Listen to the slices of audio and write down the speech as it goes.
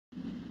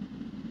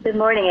Good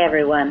morning,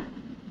 everyone.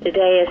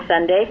 Today is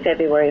Sunday,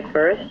 February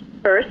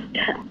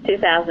 1st,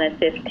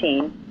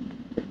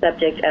 2015. The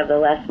subject of the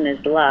lesson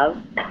is love.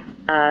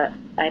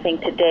 I think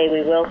today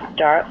we will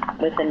start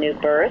with a new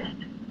birth.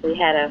 We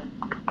had a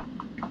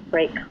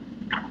great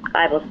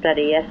Bible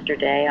study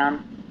yesterday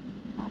on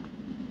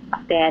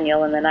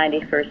Daniel and the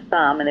 91st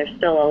Psalm, and there's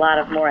still a lot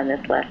of more in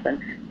this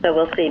lesson. So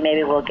we'll see.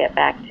 Maybe we'll get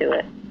back to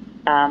it.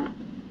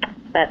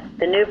 But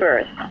the new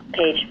birth,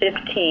 page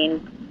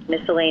 15,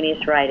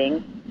 miscellaneous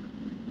writings.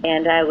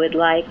 And I would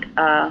like,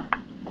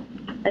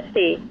 let's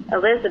see,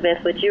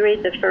 Elizabeth, would you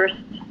read the first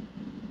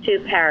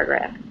two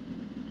paragraphs,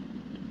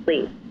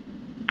 please?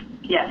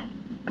 Yes.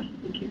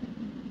 Thank you.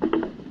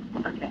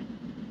 Okay.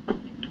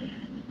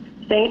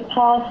 St.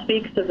 Paul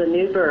speaks of the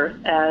new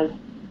birth as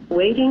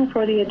waiting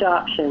for the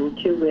adoption,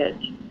 to wit,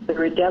 the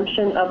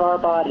redemption of our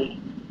body.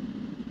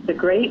 The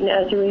great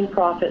Nazarene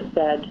prophet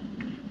said,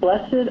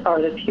 "Blessed are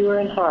the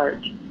pure in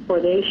heart, for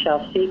they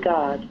shall see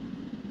God."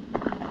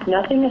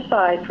 Nothing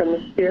aside from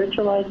the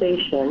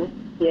spiritualization,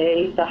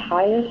 yea, the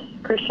highest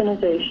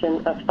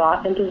Christianization of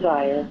thought and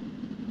desire,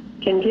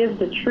 can give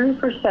the true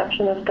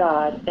perception of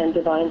God and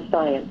divine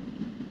science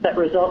that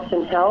results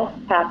in health,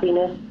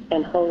 happiness,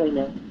 and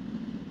holiness.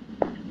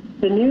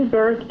 The new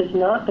birth is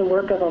not the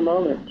work of a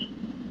moment.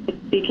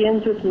 It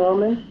begins with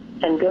moments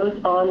and goes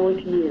on with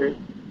years.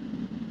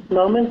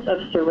 Moments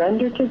of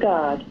surrender to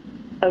God,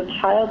 of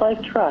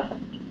childlike trust,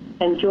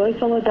 and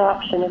joyful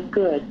adoption of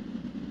good.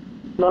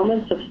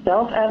 Moments of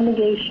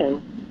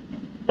self-abnegation,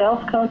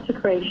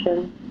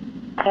 self-consecration,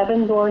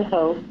 heaven-born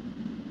hope,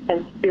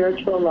 and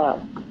spiritual love.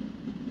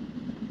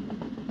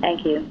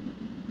 Thank you.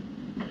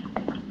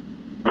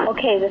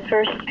 Okay, the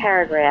first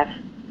paragraph.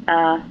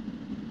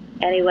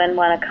 Anyone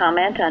want to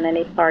comment on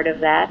any part of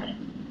that?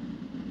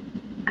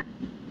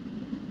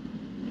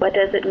 What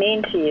does it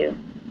mean to you?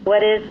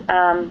 What is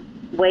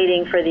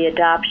waiting for the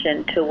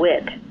adoption, to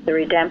wit, the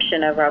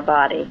redemption of our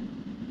body?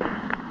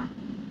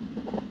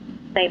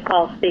 St.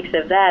 Paul speaks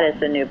of that as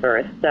the new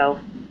birth, so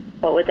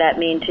what would that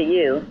mean to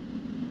you?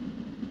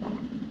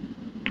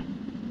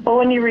 Well,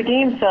 when you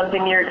redeem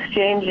something, you're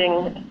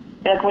exchanging,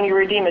 like when you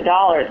redeem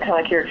 $1, it's kind of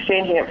like you're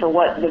exchanging it for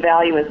what the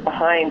value is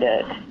behind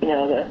it,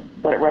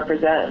 what it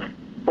represents,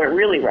 what it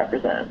really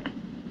represents.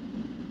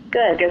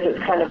 Good. I guess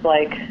it's kind of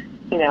like,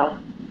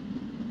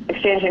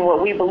 exchanging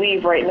what we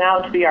believe right now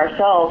to be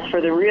ourselves for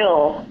the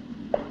real,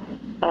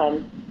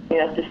 the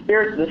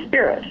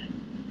spirit.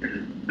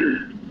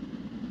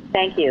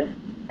 Thank you.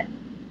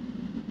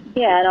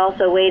 Yeah, and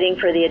also waiting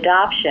for the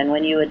adoption.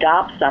 When you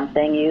adopt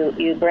something,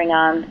 you bring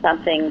on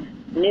something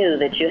new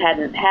that you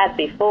hadn't had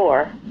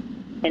before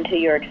into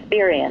your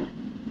experience.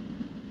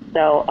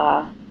 So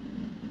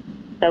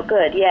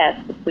good. Yes,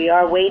 we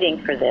are waiting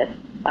for this,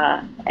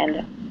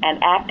 and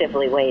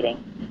actively waiting.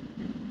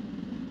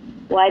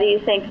 Why do you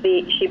think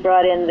she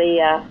brought in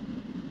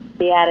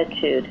the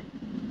attitude?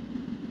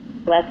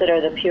 Blessed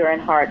are the pure in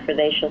heart, for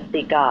they shall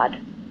see God.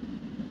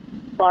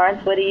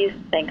 Florence, what do you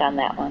think on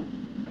that one?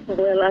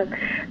 Well,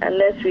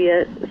 unless we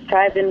are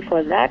striving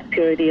for that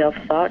purity of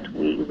thought,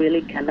 we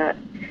really cannot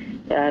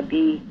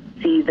see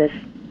this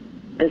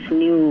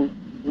new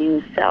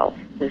self,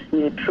 this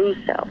new true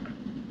self.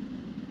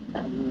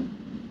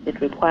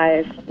 It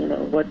requires,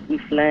 what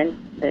we've learned,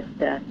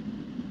 that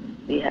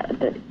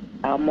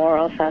our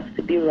morals have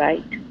to be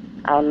right,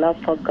 our love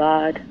for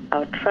God,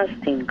 our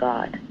trust in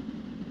God,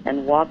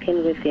 and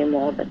walking with Him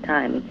all the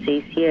time. It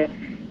says here,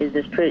 is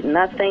the spirit,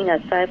 nothing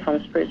aside from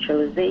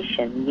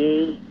spiritualization,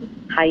 yea,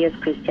 highest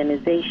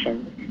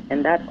Christianization,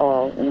 and that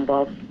all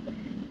involves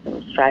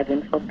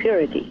striving for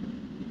purity,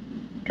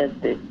 because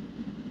the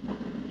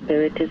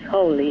spirit is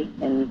holy,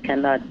 and you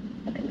cannot,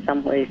 in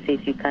some way it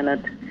says you cannot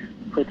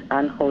put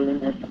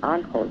unholiness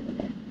on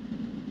holiness.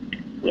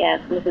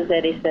 Yes, Mrs.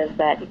 Eddy says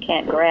that you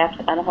can't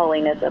graft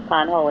unholiness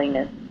upon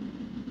holiness.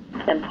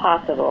 It's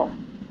impossible.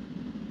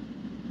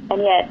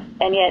 And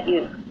yet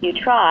you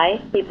try.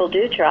 People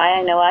do try.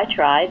 I know I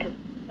tried.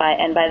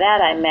 And by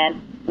that I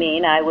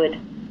mean I would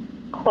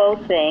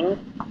quote things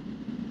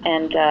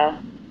and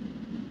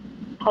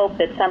hope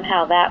that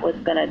somehow that was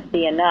going to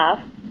be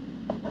enough.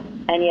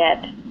 And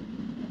yet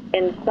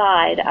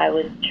inside I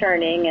was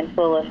churning and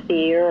full of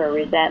fear or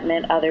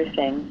resentment, other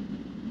things.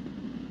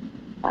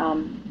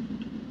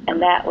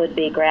 And that would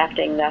be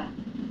grafting the...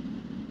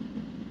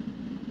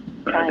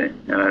 I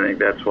think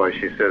that's why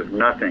she says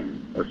nothing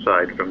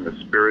aside from the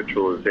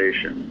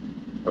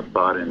spiritualization of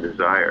thought and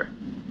desire.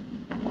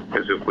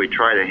 Because if we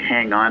try to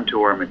hang on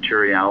to our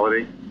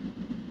materiality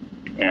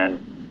and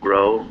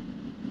grow,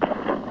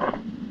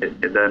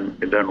 it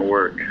doesn't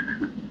work.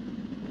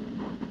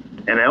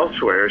 And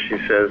elsewhere, she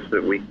says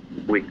that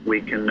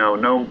we can know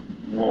no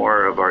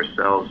more of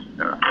ourselves.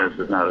 This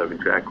is not an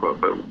exact quote,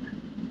 but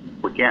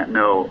we can't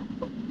know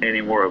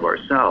any more of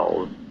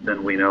ourselves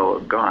than we know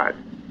of God.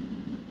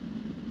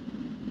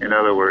 In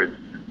other words,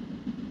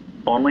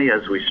 only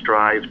as we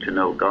strive to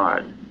know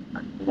God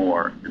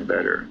more and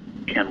better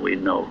can we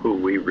know who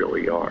we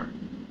really are.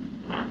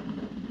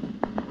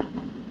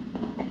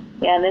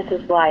 Yeah, and this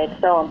is why it's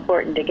so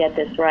important to get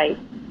this right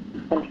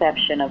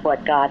conception of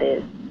what God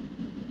is.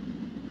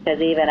 Because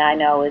even I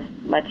know as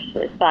much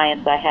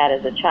science I had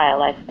as a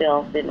child, I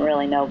still didn't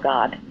really know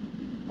God,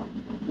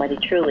 what he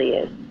truly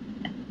is,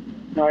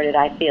 nor did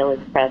I feel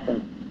his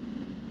presence.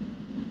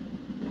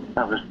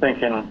 I was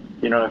thinking,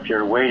 if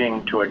you're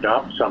waiting to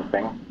adopt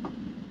something,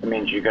 it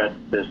means you got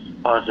this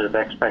positive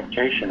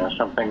expectation of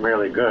something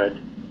really good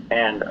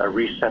and a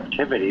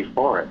receptivity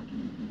for it.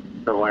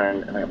 So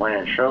when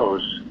it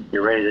shows,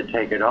 you're ready to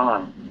take it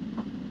on.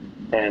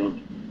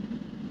 And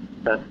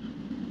that's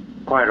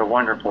quite a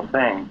wonderful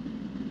thing.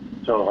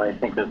 So I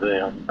think of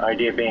the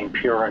idea of being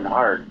pure in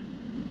heart.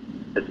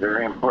 It's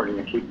very important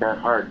to keep that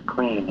heart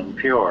clean and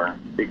pure,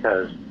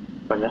 because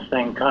when this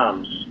thing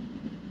comes,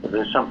 if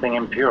there's something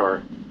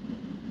impure,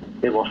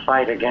 it will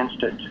fight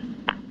against it.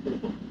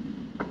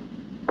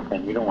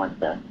 And you don't want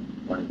that.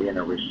 You want to be in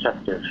a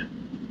receptive,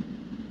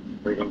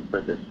 waiting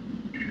for this.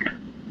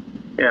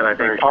 Yeah, and I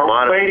think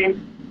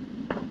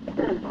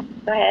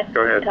Go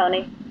ahead,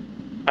 Tony.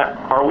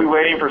 Are we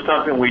waiting for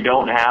something we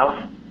don't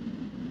have?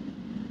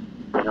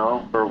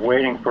 We're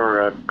waiting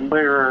for a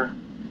clearer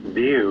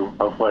view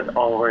of what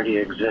already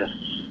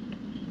exists.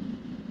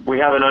 We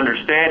have an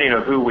understanding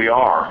of who we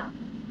are.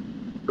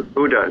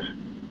 Who does?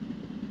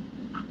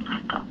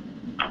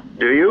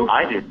 Do you?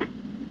 I do.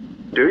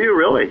 Do you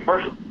really?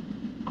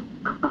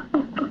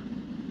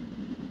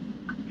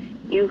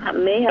 You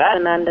may have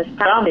an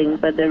understanding,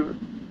 but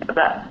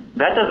that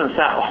doesn't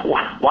sound.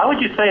 Why would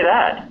you say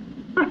that?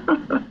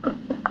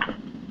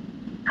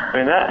 I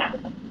mean that.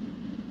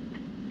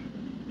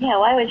 Yeah,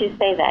 why would you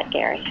say that,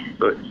 Gary?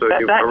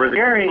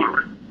 Gary,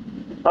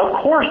 of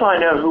course I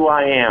know who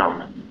I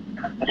am.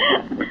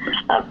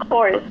 Of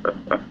course.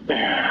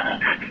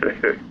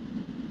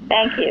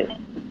 Thank you.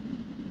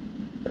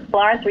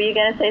 Florence, were you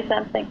going to say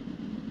something?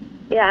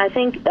 Yeah, I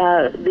think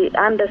the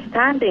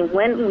understanding,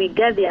 when we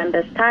get the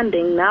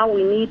understanding, now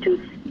we need to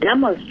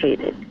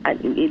demonstrate it.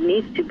 It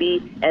needs to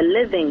be a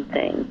living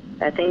thing.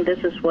 I think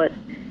this is where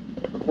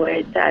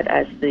it's at,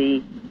 as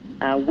the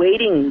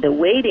waiting. The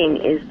waiting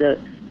is the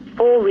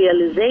full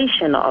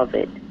realization of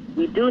it.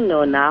 We do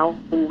know now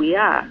who we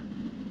are,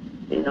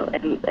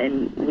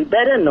 and we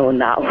better know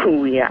now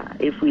who we are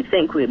if we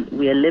think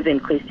we are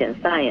living Christian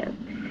Science.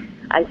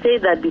 I say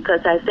that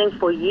because I think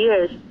for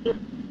years,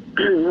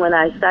 when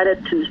I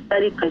started to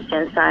study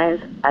Christian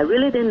Science, I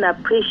really didn't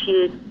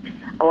appreciate,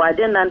 or I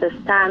didn't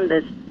understand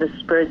the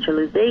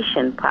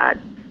spiritualization part.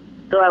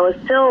 So I was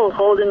still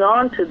holding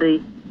on to the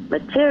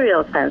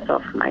material sense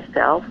of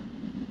myself,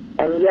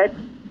 and yet,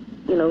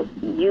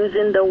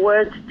 using the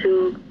words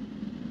to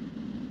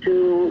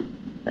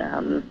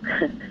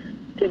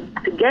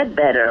get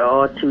better,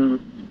 or to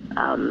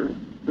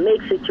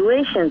make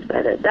situations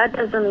better. That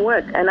doesn't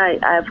work. And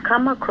I've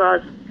come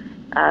across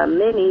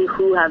many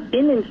who have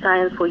been in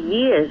science for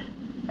years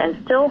and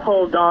still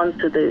hold on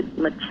to the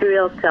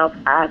material self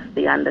as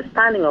the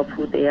understanding of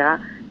who they are,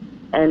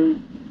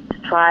 and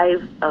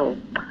strive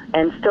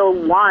and still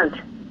want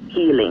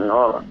healing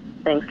or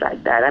things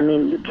like that. I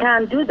mean, you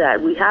can't do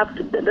that. We have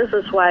to. This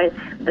is why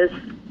this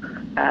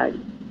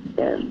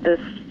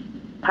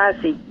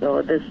passage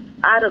or this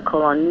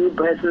article on new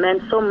birth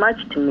meant so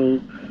much to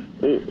me.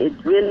 It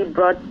really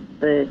brought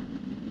the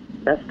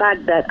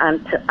fact that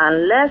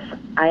unless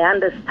I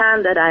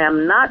understand that I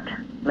am not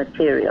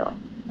material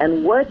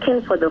and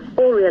working for the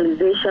full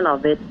realization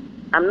of it,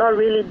 I'm not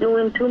really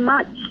doing too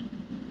much.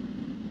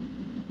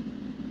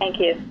 Thank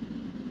you.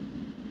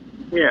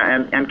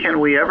 Yeah, and can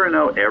we ever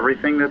know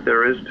everything that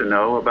there is to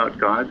know about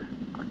God?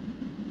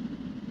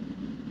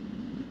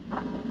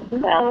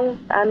 Well,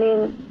 I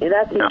mean,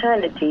 that's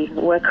eternity,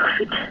 work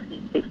of eternity.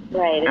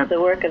 Right, it's the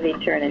work of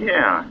eternity.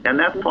 Yeah, and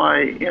that's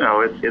why,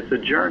 it's a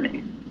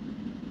journey.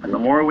 And the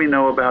more we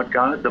know about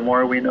God, the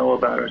more we know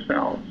about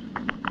ourselves.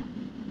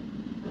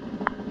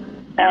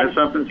 And it's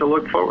something to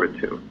look forward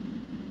to.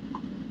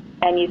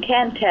 And you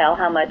can tell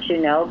how much you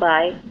know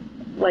by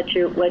what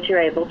you're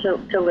able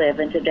to live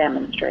and to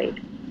demonstrate.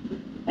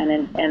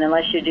 And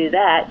unless you do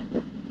that,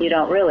 you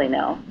don't really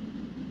know.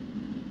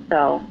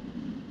 So,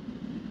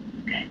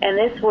 and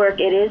this work,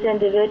 it is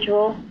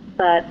individual,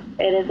 but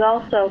it is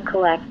also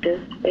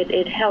collective.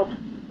 It helps.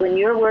 When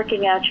you're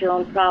working out your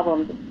own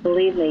problems,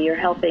 believe me, you're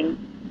helping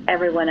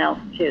everyone else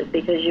too,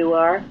 because you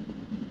are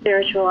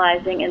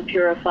spiritualizing and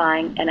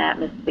purifying an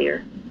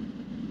atmosphere.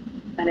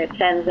 And it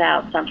sends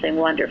out something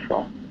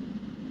wonderful.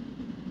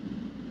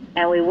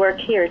 And we work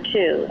here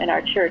too, in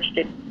our church,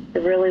 to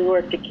really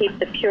work to keep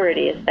the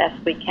purity as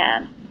best we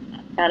can.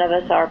 None of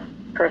us are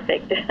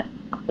perfect.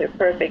 We're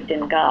perfect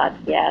in God,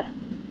 yes,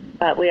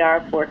 but we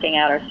are working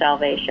out our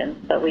salvation.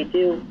 But we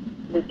do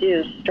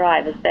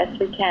strive as best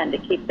we can to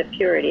keep the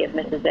purity of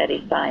Mrs.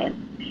 Eddy's science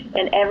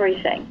in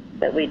everything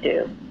that we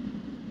do,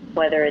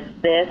 whether it's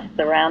this,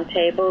 the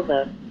Roundtable,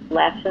 the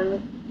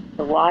lessons,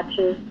 the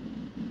watches,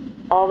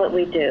 all that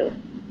we do.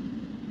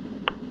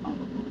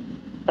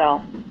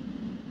 So.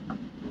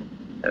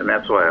 And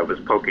that's why I was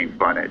poking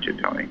fun at you,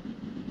 Tony.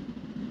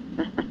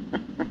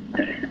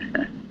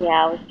 Yeah,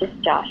 I was just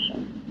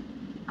joshing.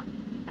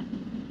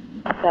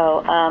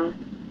 So,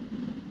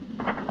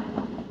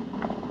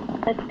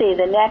 let's see,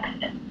 the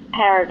next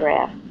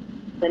paragraph.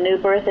 The new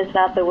birth is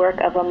not the work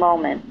of a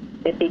moment.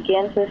 It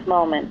begins with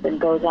moments and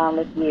goes on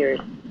with years.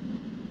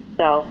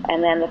 So,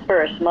 and then the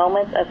first,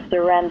 moments of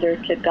surrender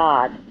to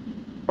God.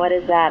 What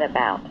is that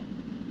about?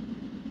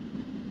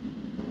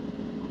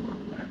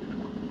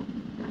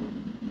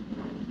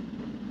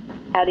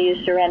 How do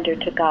you surrender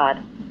to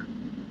God?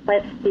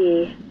 Let's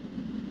see.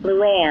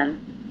 Luann.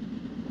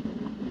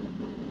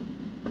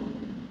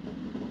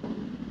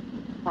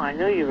 Oh, I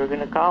knew you were going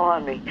to call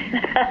on me.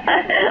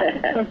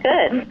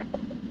 Good.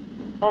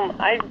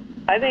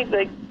 I think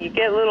that you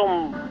get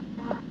little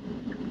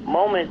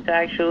moments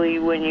actually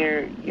when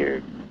you're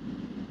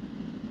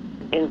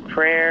in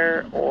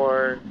prayer,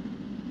 or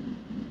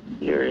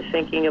you're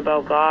thinking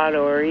about God,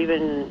 or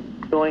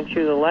even going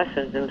through the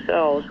lessons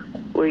themselves,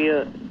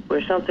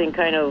 where something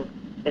kind of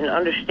an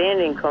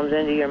understanding comes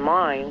into your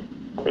mind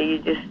that you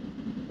just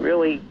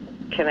really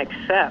can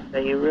accept,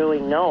 that you really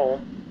know.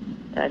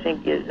 And I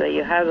think that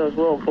you have those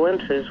little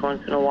glimpses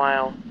once in a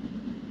while.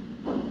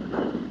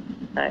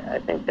 I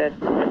think that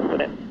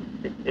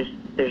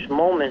there's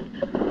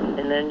moments,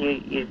 and then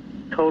you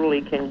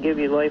totally can give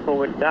your life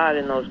over to God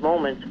in those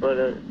moments,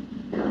 but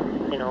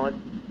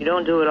you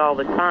don't do it all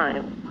the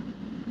time,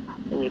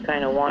 and you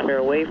kind of wander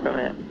away from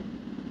it.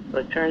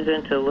 But it turns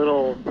into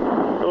little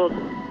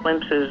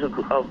glimpses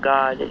of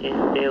God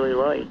in daily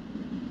life.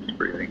 It's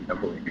breathing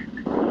heavily.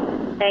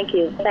 Thank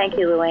you,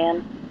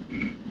 Luann.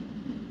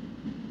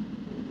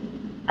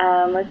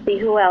 Let's see,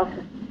 who else?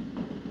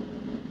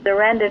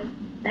 Surrender.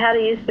 How do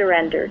you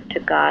surrender to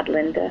God,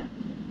 Linda?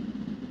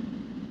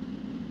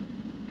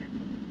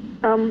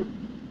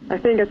 I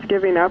think it's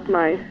giving up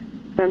my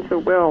sense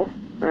of will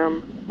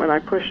when I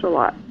push a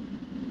lot.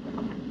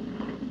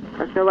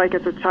 I feel like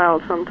it's a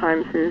child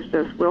sometimes who's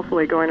just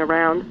willfully going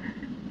around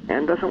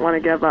and doesn't want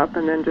to give up,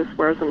 and then just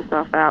wears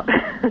himself out.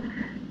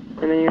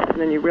 and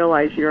then you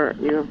realize you've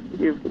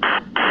moved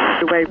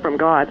away from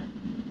God.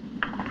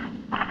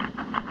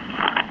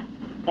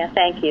 Yeah,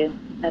 thank you.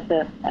 That's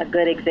a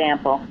good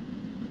example.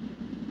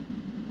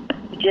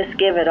 You just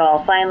give it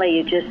all. Finally,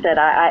 you just said,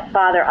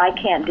 Father, I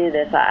can't do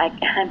this.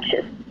 I'm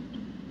just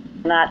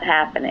not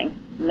happening,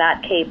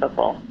 not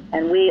capable.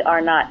 And we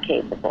are not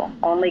capable.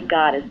 Only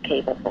God is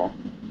capable.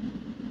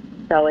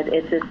 So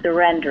it's a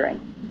surrendering.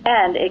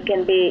 And it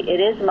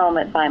is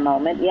moment by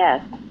moment,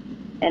 yes.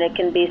 And it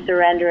can be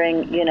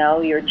surrendering,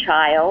 your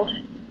child,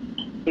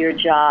 your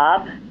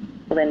job.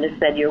 Linda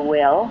said your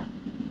will.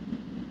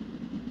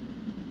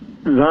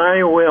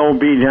 Thy will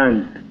be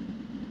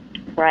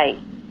done. Right.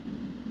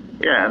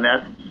 Yeah, and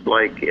that's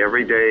like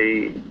every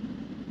day,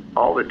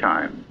 all the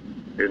time,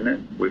 isn't it?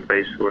 We're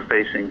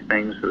facing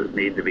things that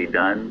need to be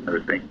done,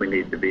 or think we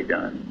need to be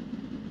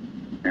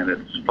done. And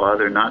it's,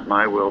 Father, not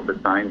my will,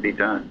 but thine be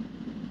done.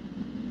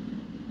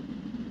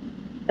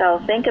 So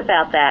think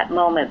about that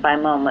moment by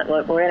moment.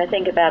 We're going to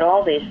think about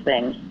all these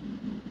things,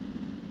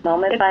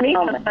 moment by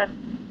moment.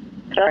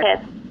 Go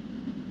ahead.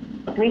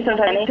 To me,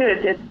 sometimes too,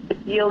 it's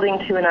yielding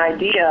to an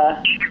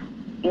idea.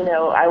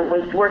 I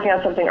was working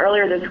on something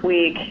earlier this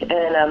week,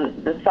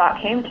 and the thought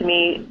came to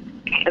me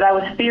that I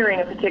was fearing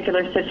a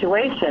particular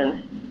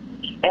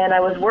situation, and I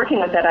was working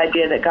with that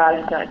idea that God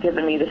has not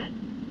given me this.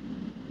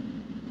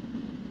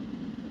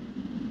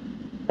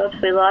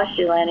 Oops, we lost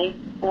you, Lenny.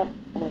 Oh,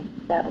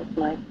 that was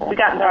my fault. We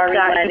got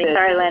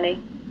Sorry, Lenny.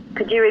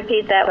 Could you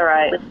repeat that all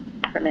right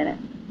for a minute?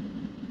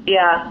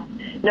 Yeah.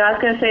 No, I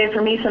was going to say,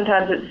 for me,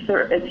 sometimes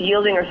it's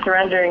yielding or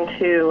surrendering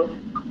to,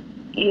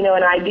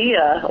 an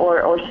idea or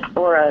a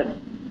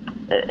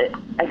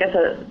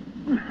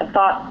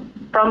thought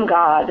from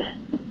God.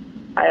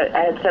 I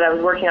had said I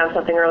was working on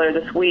something earlier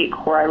this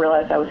week where I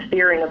realized I was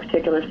fearing a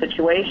particular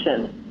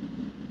situation.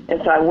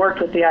 And so I worked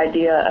with the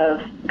idea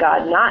of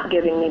God not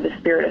giving me the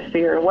spirit of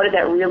fear. And what did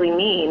that really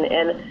mean?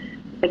 And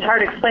it's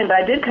hard to explain, but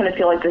I did kind of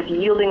feel like this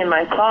yielding in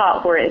my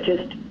thought where it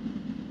just,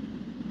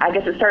 I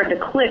guess it started to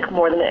click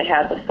more than it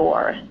had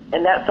before.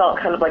 And that felt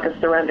kind of like a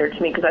surrender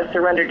to me, because I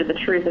surrendered to the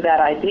truth of that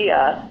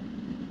idea,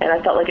 and I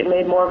felt like it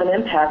made more of an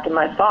impact in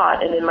my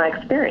thought and in my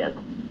experience.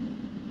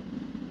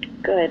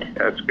 Good.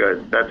 That's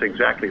good. That's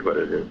exactly what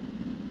it is.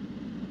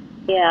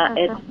 Yeah,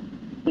 it's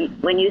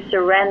when you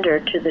surrender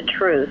to the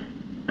truth,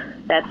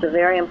 that's a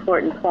very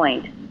important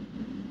point.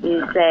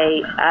 You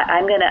say,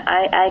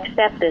 I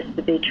accept this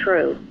to be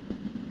true.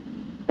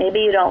 Maybe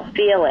you don't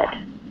feel it.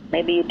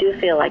 Maybe you do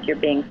feel like you're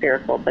being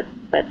fearful, but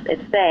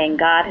it's saying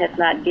God has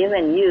not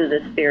given you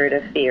the spirit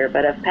of fear,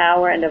 but of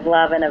power and of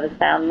love and of a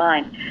sound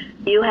mind.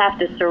 You have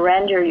to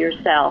surrender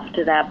yourself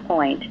to that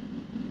point.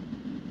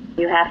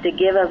 You have to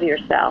give of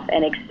yourself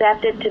and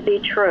accept it to be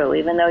true,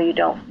 even though you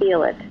don't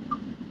feel it.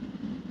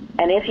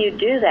 And if you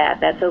do that,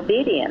 that's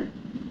obedience.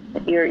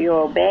 You're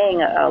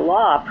obeying a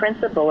law, a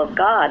principle of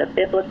God, a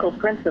biblical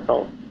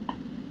principle.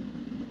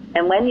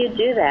 And when you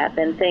do that,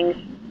 then things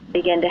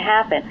begin to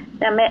happen.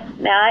 Now,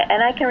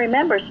 I can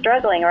remember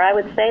struggling, or I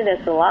would say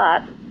this a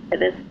lot.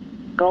 This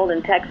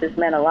Golden Texas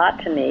meant a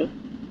lot to me,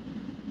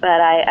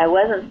 but I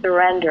wasn't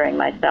surrendering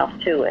myself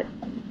to it.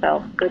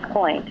 So, good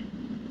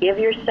point. Give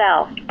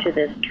yourself to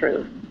this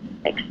truth.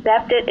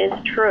 Accept it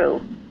as true,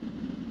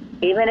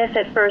 Even if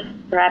at first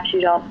perhaps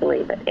you don't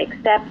believe it,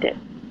 accept it.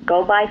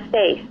 Go by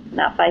faith,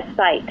 not by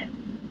sight.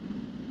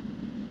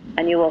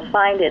 And you will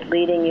find it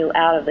leading you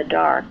out of the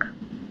dark.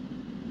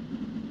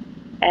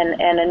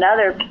 And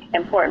another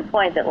important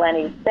point that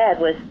Lenny said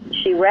was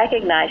she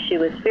recognized she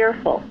was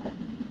fearful.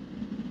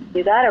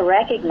 You got to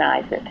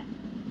recognize it.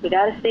 You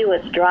got to see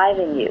what's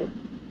driving you.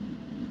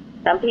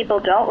 Some people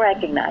don't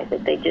recognize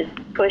it. They just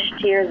push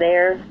here,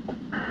 there,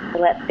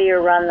 let fear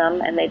run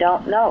them, and they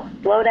don't know.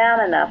 Slow down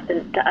enough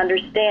to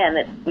understand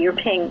that you're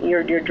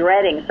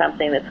dreading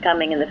something that's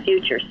coming in the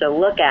future. So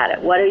look at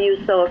it. What are you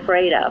so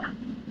afraid of?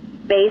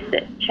 Face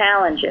it.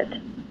 Challenge it.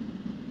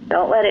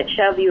 Don't let it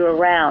shove you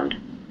around.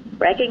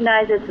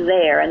 Recognize it's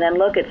there, and then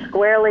look it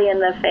squarely in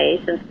the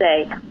face and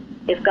say,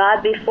 if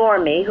God be for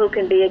me, who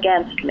can be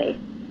against me?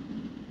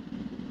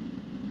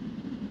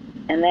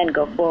 And then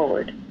go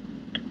forward.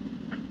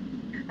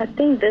 I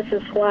think this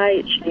is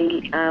why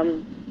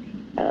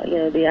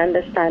the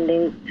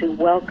understanding to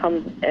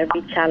welcome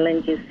every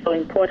challenge is so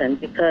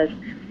important, because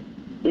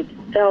it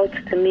felt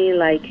to me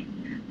like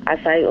as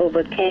I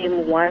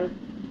overcame one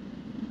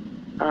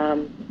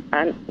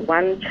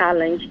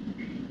challenge,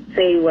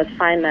 say it was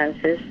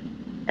finances,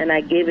 and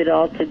I gave it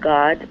all to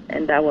God,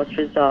 and that was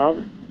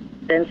resolved.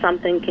 Then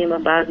something came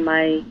about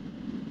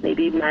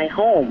maybe my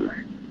home,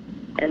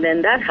 and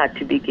then that had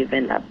to be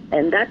given up.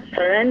 And that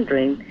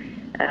surrendering,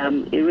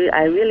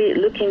 I really,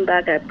 looking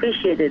back, I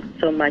appreciate it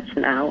so much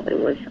now. It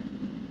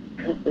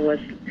was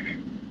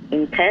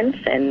intense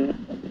and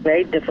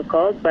very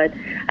difficult, but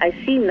I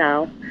see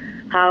now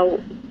how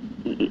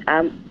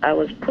I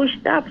was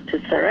pushed up to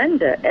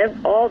surrender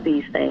all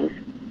these things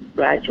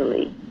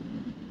gradually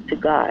to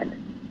God,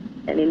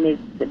 and it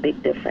makes a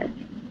big difference.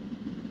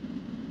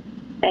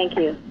 Thank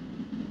you.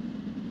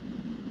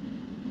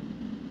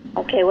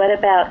 Okay, what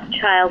about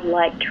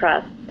childlike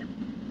trust?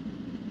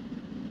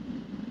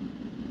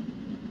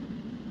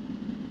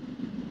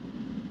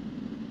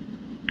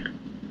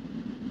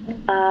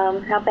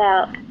 How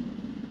about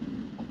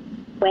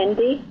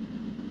Wendy?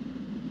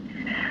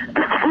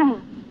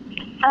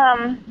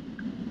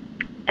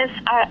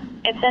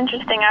 It's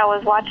interesting. I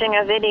was watching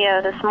a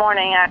video this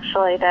morning,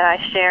 actually, that I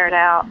shared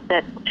out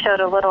that showed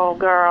a little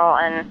girl,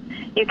 and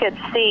you could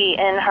see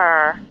in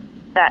her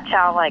that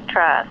childlike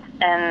trust,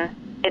 and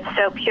it's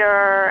so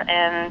pure,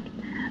 and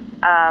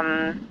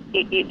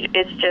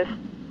it's just,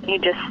 you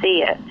just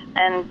see it,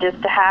 and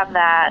just to have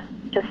that,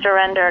 to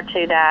surrender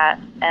to that,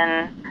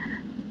 and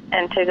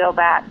to go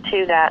back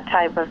to that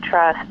type of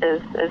trust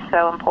is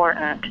so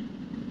important.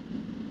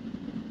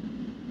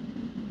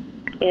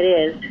 It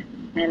is,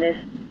 and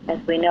as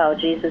we know,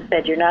 Jesus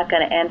said, "You're not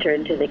going to enter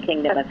into the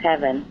kingdom of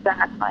heaven."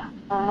 Exactly.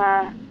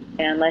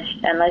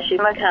 Unless you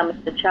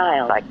become the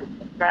child.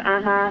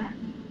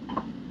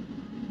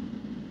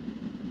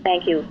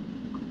 Thank you.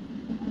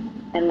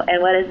 And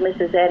what does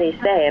Mrs. Eddy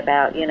say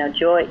about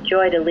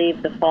joy to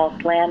leave the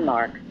false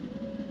landmark,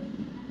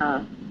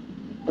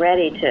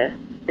 ready to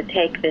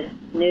take this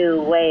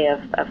new way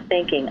of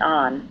thinking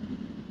on,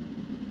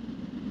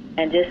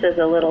 and just as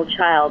a little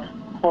child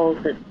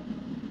holds its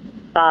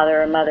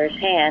father or mother's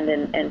hand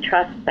and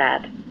trusts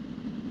that,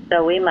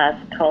 so we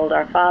must hold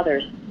our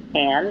Father's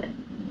hand,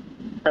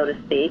 so to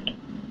speak,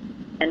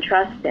 and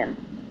trust Him.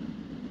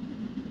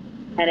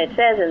 And it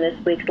says in this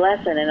week's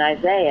lesson in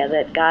Isaiah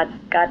that God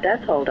does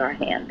hold our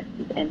hand,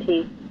 and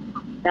He,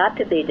 not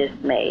to be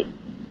dismayed,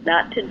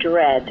 not to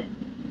dread,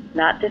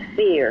 not to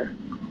fear,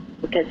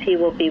 because He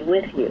will be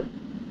with you.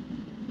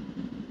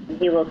 And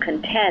He will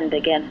contend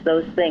against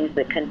those things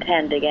that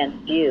contend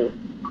against you.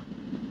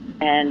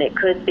 And it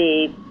could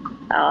be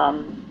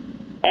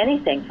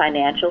anything,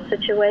 financial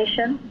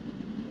situation.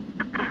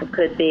 It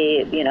could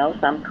be,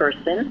 some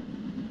person.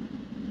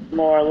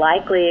 More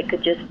likely, it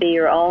could just be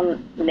your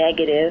own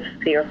negative,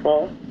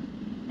 fearful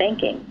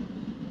thinking.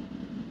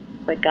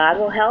 But God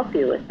will help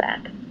you with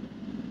that.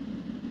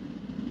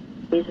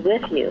 He's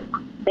with you.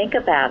 Think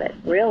about it.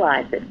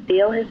 Realize it.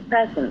 Feel His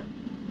presence.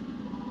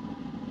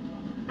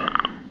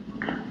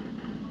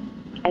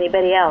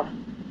 Anybody else?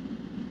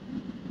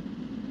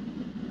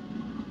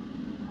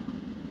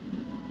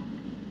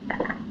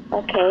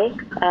 Okay.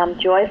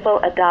 Joyful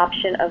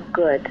adoption of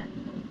good.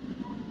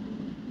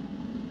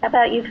 How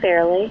about you,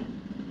 Fairley?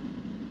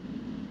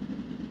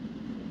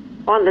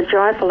 On the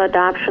joyful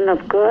adoption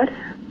of good?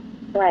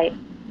 Right.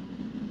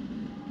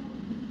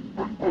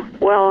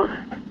 Well,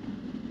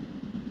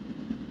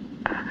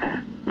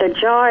 the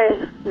joy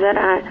that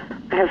I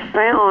have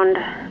found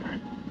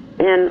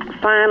in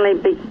finally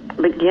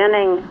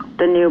beginning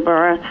the new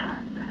birth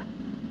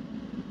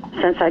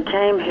since I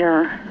came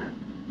here,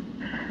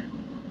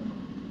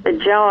 the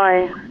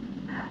joy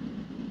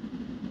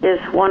is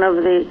one of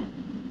the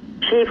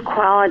chief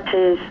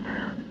qualities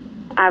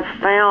I've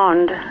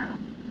found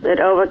that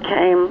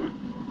overcame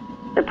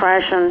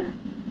depression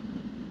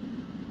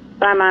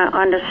by my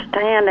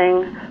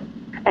understanding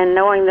and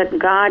knowing that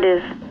God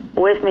is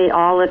with me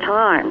all the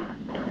time,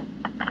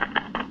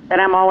 that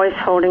I'm always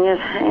holding His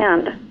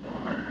hand.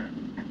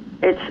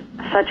 It's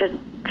such a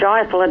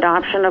joyful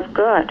adoption of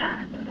good.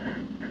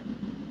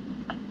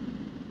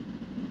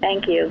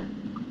 Thank you.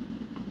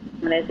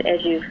 And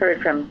as you've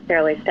heard from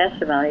Carol's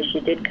testimony, she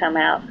did come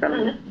out from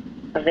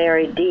a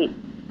very deep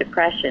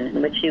depression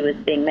in which she was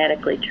being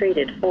medically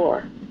treated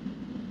for.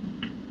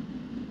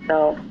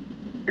 So,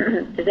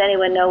 does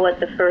anyone know what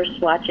the first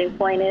watching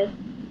point is?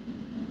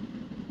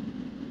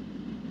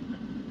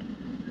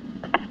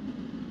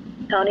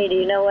 Tony, do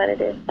you know what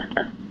it is?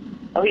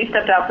 Oh, he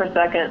stepped out for a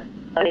second.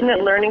 Isn't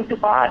it learning to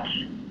watch?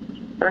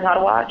 Learn how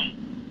to watch?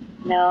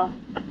 No,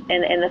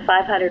 in the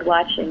 500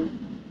 watching.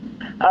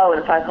 Oh, in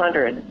the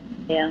 500.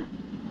 Yeah,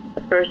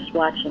 the first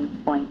watching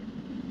point.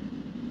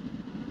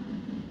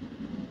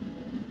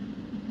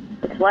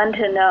 It's one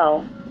to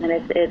know,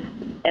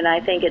 and I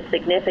think it's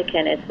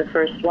significant. It's the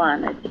first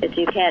one. It's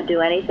you can't do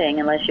anything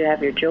unless you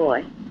have your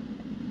joy.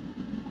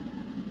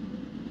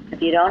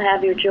 If you don't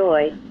have your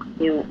joy,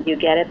 you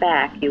get it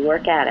back. You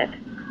work at it.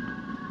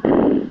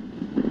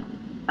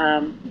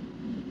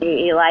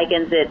 He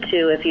likens it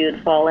to if you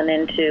had fallen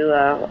into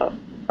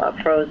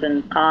a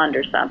frozen pond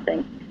or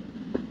something,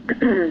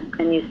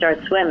 and you start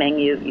swimming,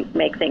 you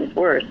make things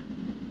worse.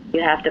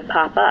 You have to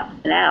pop up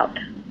and out.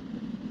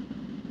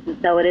 And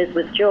so it is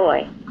with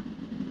joy.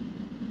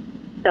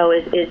 So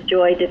is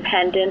joy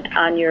dependent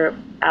on your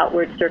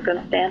outward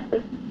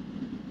circumstances?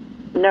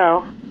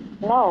 No.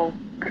 No.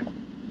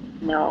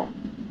 No.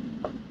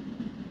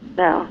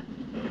 No.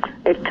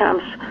 It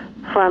comes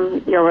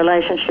from your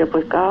relationship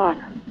with God.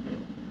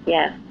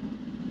 Yes.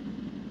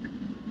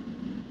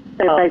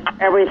 It makes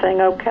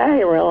everything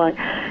okay, really.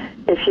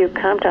 If you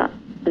come to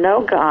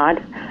know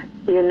God,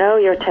 you know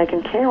you're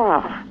taken care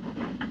of.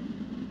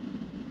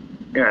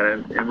 Yeah,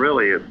 and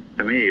really,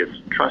 to me, it's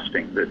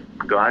trusting that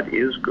God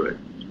is good.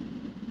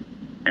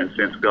 And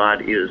since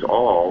God is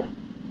all,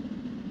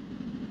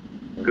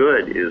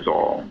 good is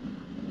all.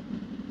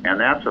 And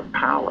that's a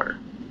power.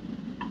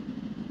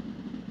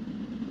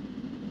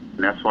 And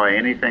that's why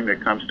anything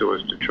that comes to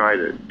us to try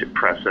to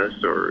depress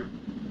us or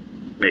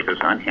make us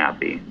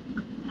unhappy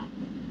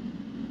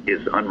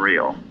is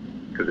unreal,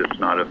 because it's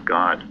not of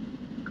God.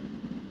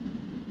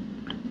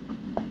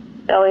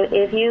 So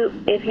if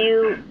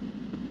you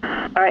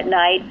are at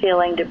night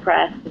feeling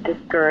depressed,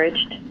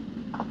 discouraged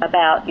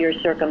about your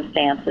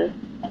circumstances,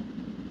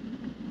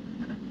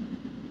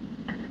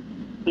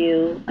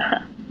 you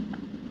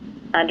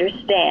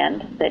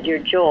understand that your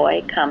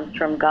joy comes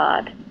from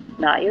God,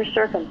 not your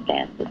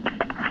circumstances.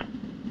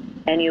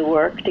 And you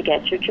work to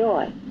get your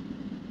joy.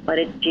 But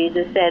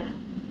Jesus said,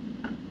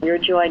 your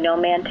joy no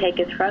man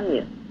taketh from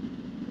you.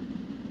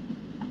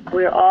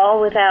 We're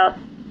all without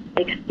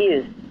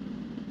excuse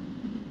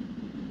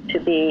to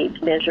be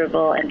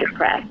miserable and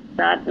depressed.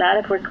 Not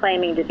if we're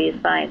claiming to be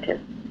a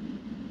scientist.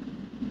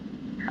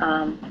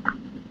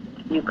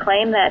 You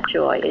claim that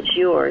joy. It's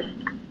yours.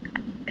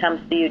 It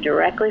comes to you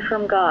directly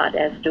from God,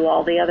 as do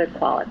all the other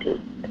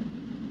qualities.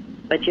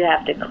 But you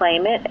have to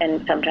claim it,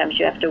 and sometimes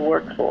you have to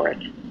work for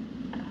it.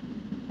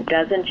 It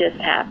doesn't just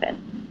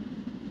happen.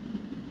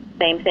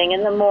 Same thing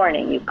in the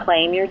morning. You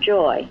claim your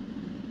joy.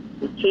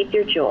 You keep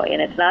your joy.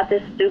 And it's not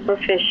this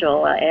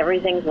superficial,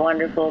 everything's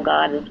wonderful,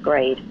 God is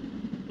great.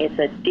 It's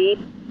a deep,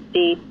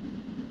 deep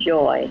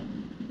joy,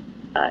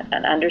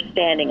 an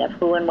understanding of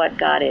who and what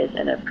God is,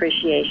 an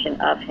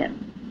appreciation of Him.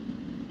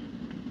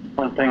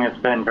 One thing that's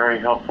been very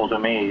helpful to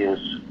me is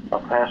a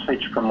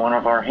passage from one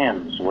of our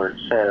hymns where it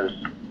says,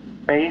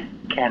 faith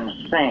can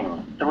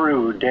sing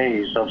through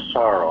days of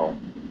sorrow.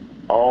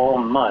 All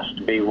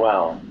must be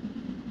well.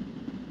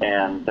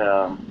 And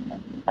I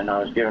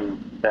was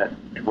given that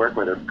to work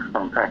with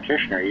from a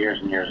practitioner years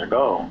and years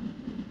ago,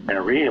 and I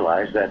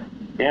realized that,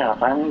 yeah,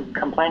 if I'm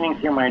complaining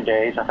through my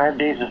days, if I have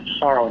days of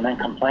sorrow and then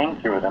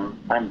complain through them,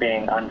 I'm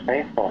being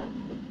unfaithful.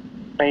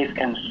 Faith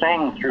can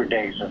sing through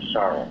days of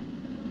sorrow,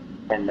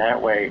 and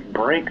that way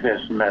break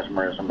this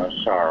mesmerism of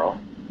sorrow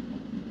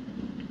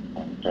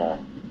and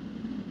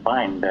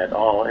find that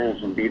all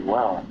is indeed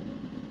well.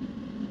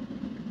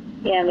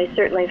 Yeah, and we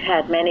certainly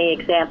have had many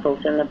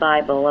examples in the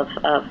Bible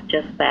of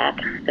just that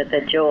the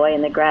joy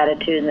and the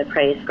gratitude and the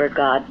praise for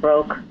God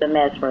broke the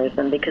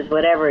mesmerism, because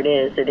whatever it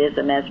is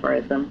a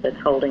mesmerism that's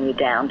holding you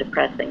down,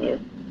 depressing you.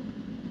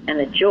 And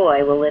the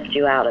joy will lift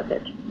you out of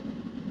it.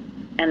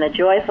 And the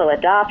joyful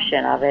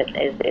adoption of it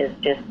is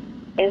just,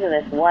 isn't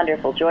this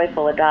wonderful,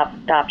 joyful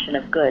adoption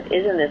of good?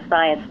 Isn't this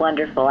science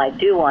wonderful? I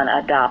do want to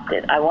adopt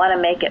it. I want to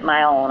make it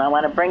my own. I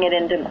want to bring it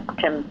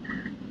into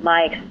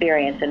my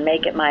experience and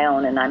make it my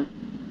own, and I'm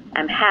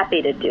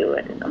happy to do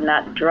it. I'm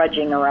not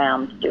drudging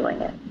around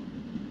doing it.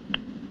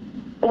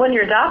 When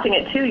you're adopting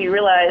it too, you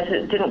realize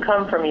it didn't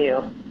come from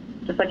you.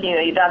 Just like you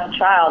adopt a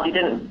child, you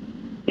didn't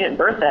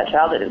birth that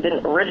child. It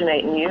didn't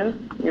originate in you.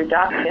 You're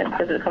adopting it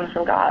because it comes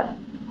from God.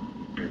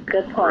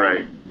 Good point.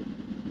 Right.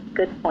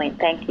 Good point.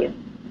 Thank you.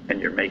 And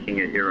you're making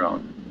it your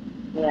own.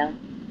 Yeah.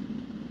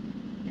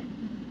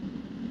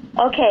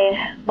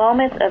 Okay,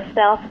 moments of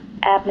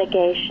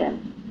self-abnegation.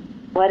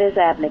 What is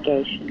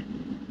abnegation?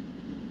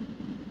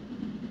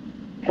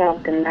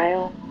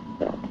 Self-denial.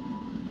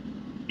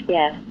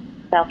 Yes,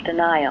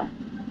 self-denial.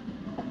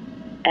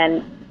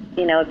 And,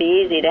 it'd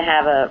be easy to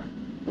have a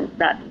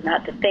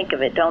not to think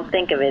of it. Don't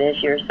think of it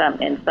as you're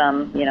in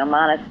some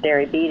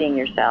monastery beating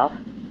yourself.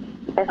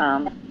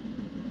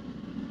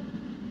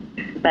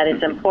 But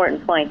it's an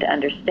important point to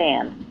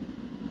understand.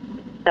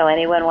 So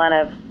anyone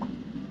want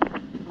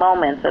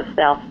moments of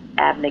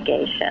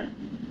self-abnegation?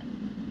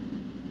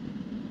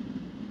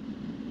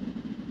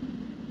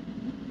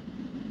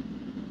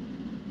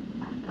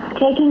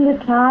 Taking the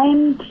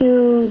time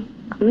to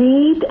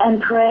read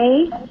and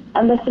pray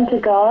and listen to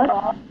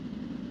God.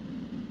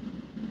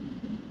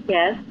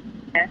 Yes.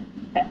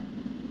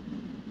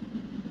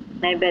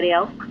 Anybody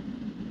else?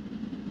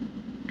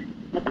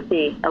 Let's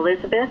see.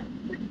 Elizabeth?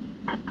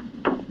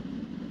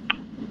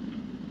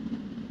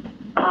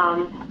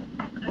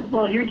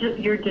 Well,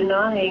 you're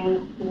denying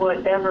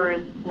whatever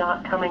is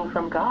not coming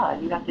from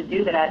God. You have to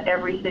do that at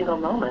every single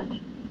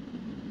moment.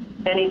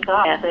 Any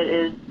thought that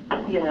is,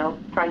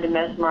 trying to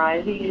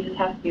mesmerize you,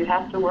 you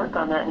have to work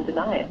on that and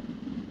deny it.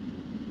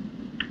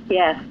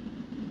 Yes.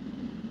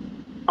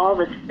 All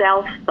the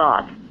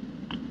self-thoughts.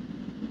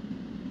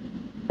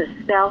 The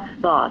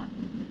self-thoughts.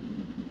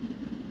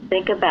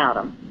 Think about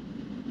them.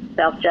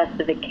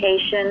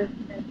 Self-justification.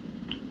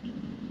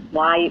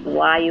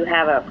 Why you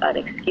have an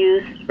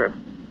excuse for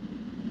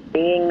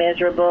being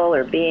miserable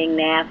or being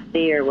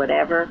nasty or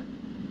whatever.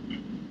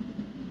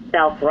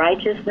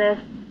 Self-righteousness.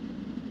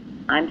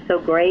 I'm so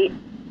great.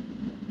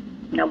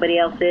 Nobody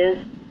else is.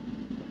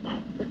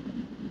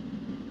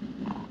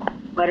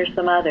 What are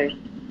some others?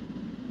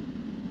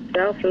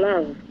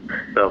 Self-love.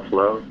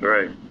 Self-love,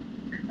 right.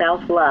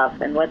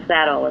 Self-love. And what's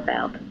that all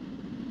about?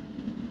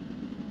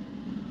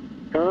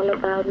 It's all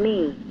about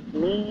me.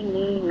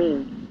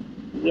 Me.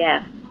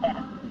 Yes.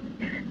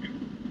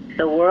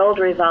 The world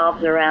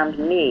revolves around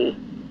me.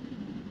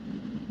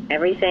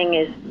 Everything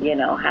is,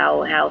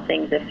 how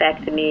things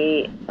affect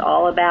me. It's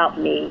all about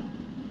me.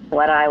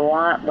 What I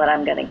want, what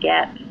I'm going to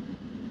get.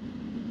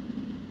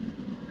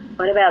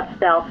 What about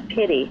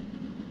self-pity?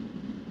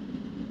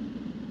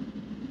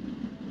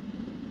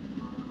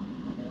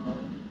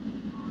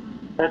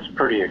 That's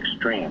pretty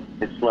extreme.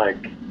 It's like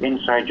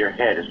inside your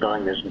head is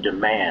going this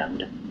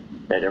demand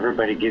that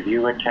everybody give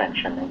you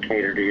attention and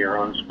cater to your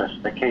own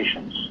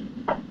specifications.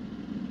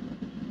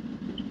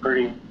 It's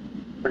pretty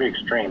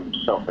extreme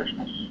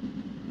selfishness.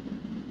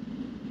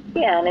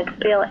 Yeah, and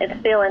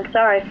it's feeling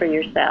sorry for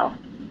yourself.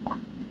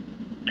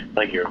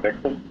 Like you're a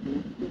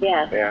victim?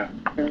 Yes. Yeah.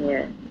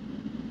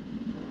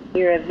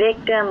 You're a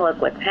victim.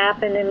 Look what's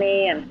happened to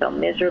me. I'm so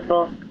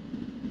miserable.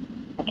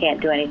 I can't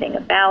do anything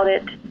about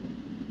it.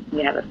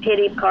 You have a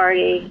pity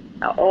party,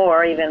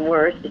 or even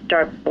worse, you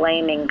start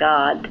blaming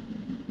God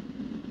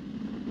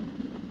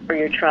for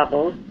your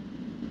troubles,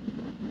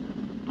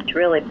 which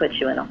really puts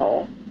you in a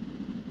hole,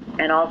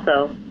 and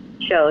also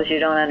shows you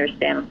don't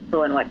understand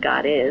who and what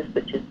God is,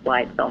 which is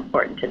why it's so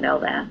important to know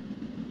that.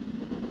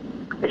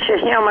 It's your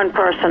human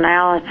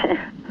personality.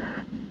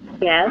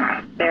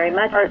 Yes, very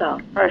much so.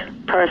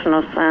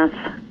 Personal sense.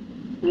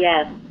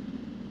 Yes,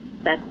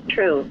 that's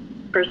true.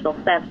 Personal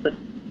sense would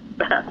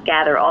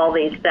gather all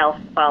these self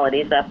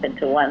qualities up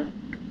into one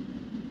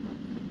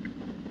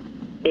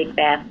big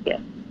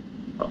basket.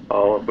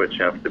 All of which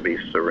have to be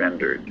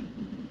surrendered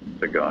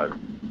to God.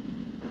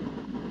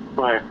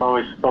 Well, I've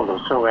always felt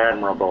it so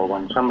admirable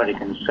when somebody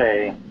can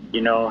say,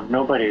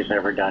 nobody's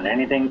ever done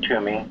anything to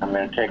me. I'm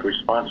going to take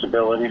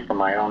responsibility for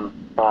my own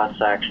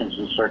thoughts, actions,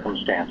 and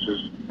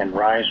circumstances and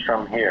rise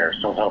from here,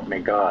 so help me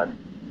God.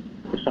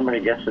 If somebody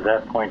gets to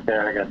that point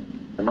there, I got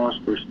the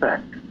most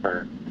respect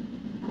for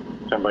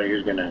somebody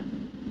who's going to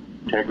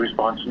take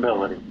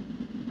responsibility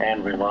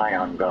and rely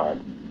on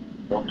God.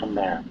 Go from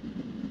there.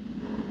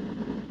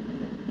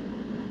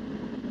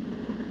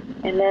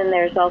 And then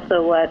there's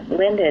also what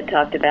Linda had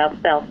talked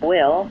about,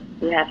 self-will.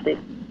 You have to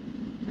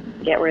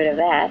get rid of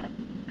that.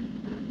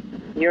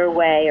 Your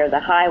way or the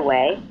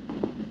highway.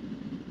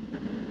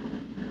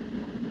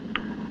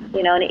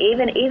 And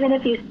even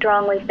if you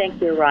strongly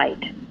think you're right,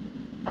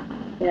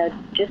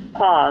 just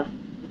pause.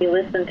 You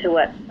listen to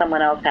what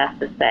someone else has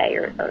to say,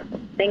 or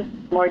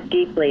think more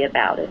deeply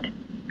about it.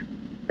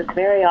 Because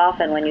very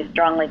often when you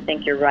strongly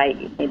think you're right,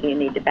 maybe you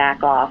need to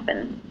back off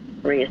and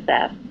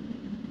reassess.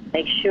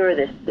 Make sure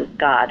this is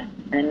God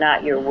and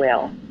not your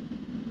will.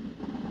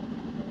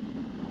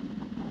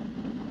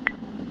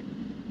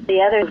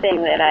 The other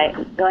thing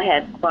that go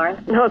ahead,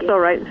 Florence. No, it's all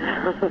right.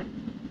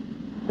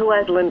 Who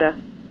was Linda?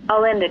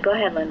 Oh, Linda, go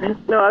ahead, Linda.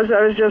 No, I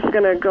was just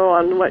going to go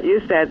on what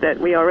you said, that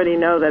we already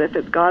know that if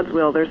it's God's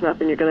will, there's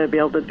nothing you're going to be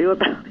able to do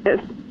about it.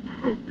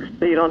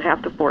 So you don't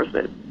have to force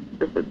it.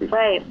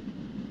 Right.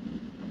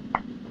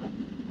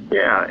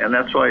 Yeah, and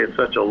that's why it's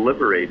such a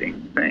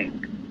liberating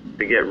thing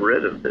to get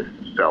rid of this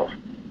self.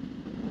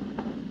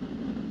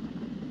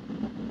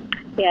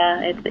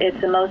 Yeah,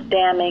 it's the most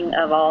damning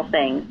of all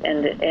things,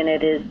 and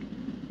it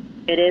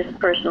is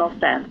personal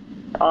sense.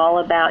 It's all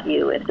about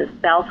you. It's a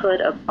selfhood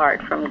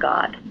apart from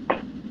God.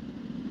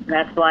 And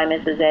that's why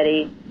Mrs.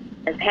 Eddy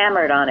has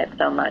hammered on it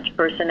so much,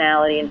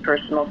 personality and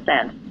personal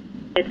sense.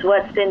 It's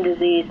what sin,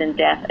 disease, and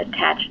death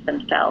attach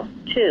themselves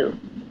to,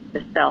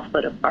 the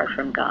selfhood apart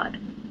from God.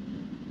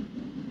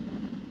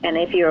 And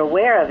if you're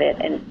aware of it,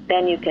 and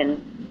then you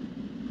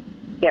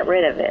can get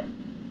rid of it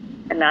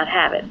and not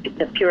have it,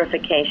 the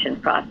purification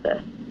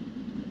process.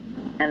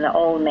 And the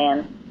old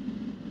man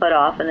put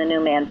off and the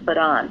new man put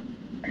on.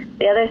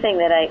 The other thing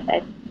that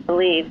I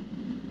believe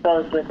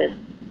goes with this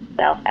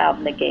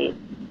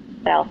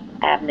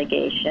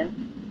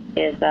self-abnegation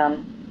is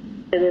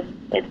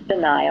it's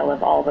denial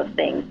of all the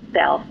things,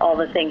 all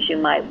the things you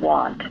might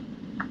want.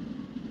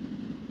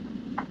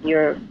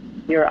 Your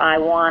I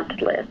want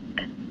list.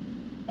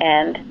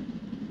 And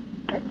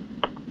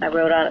I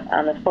wrote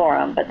on the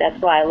forum, but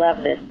that's why I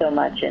love this so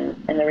much in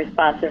the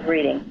responsive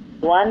reading.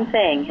 One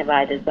thing have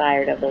I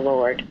desired of the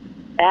Lord,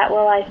 that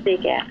will I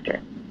seek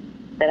after,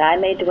 that I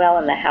may dwell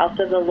in the house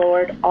of the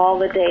Lord all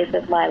the days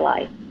of my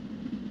life,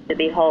 to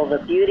behold the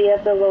beauty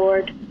of the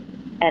Lord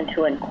and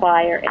to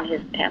inquire in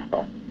his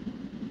temple.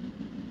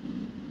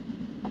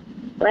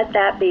 Let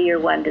that be your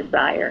one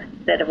desire,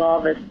 instead of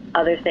all the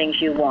other things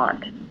you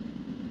want.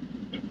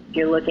 If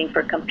you're looking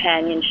for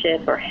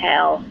companionship or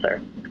health or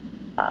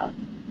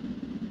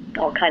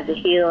all kinds of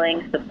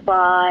healing,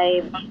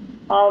 supply,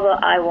 all the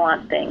I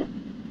want things,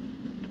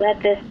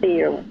 let this be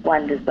your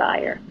one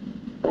desire,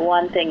 the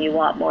one thing you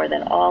want more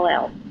than all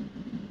else.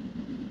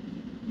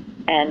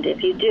 And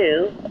if you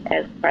do,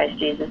 as Christ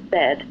Jesus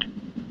said,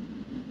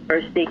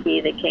 first seek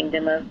ye the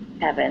kingdom of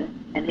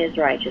heaven and his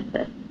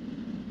righteousness,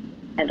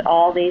 and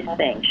all these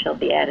things shall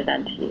be added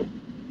unto you.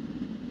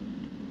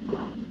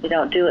 You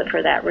don't do it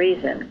for that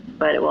reason,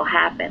 but it will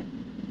happen.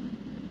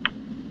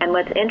 And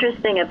what's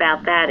interesting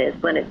about that is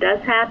when it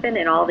does happen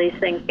and all these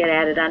things get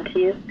added unto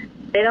you,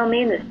 they don't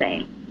mean the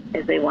same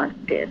as they once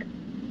did.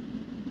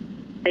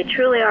 They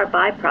truly are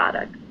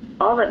byproducts.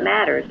 All that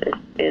matters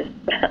is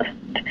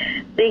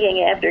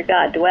seeking after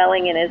God,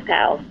 dwelling in his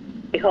house,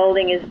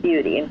 beholding his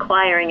beauty,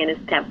 inquiring in his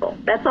temple.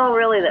 That's all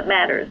really that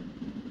matters.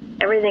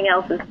 Everything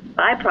else is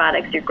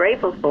byproducts. You're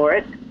grateful for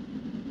it,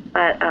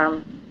 but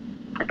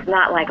it's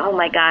not like, oh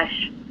my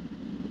gosh,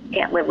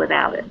 can't live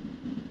without it.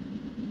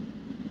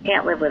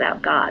 Can't live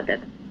without God.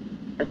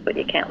 That's what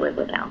you can't live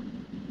without.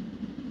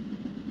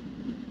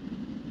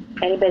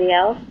 Anybody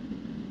else?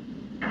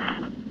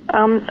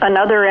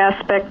 Another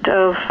aspect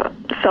of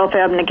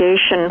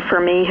self-abnegation for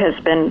me has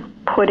been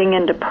putting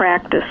into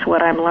practice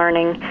what I'm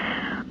learning,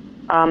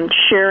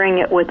 sharing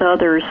it with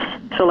others.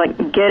 So like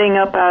getting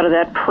up out of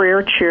that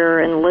prayer chair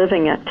and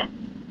living it.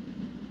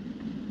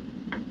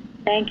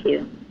 Thank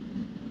you.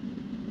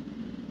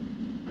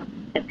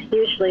 It's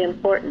hugely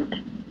important.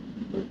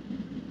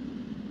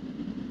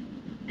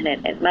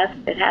 And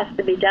it has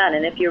to be done.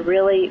 And if you're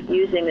really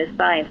using this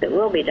science, it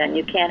will be done.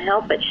 You can't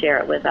help but share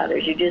it with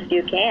others. You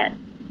can't.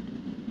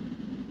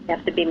 You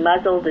have to be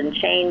muzzled and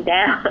chained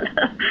down.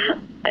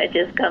 It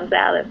just comes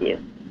out of you.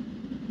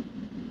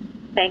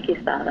 Thank you,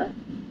 Sana.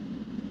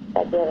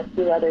 I did a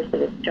few others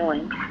that have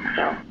joined.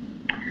 So,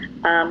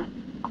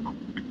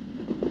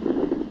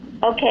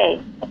 okay.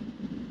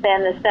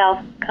 Then the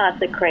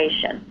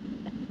self-consecration.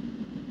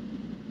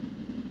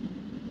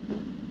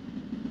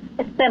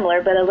 It's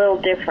similar, but a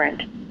little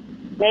different.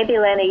 Maybe,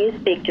 Lenny, you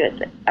speak to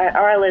it,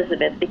 or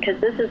Elizabeth, because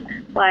this is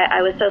why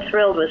I was so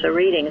thrilled with the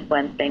readings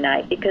Wednesday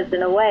night, because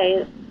in a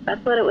way,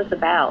 that's what it was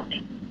about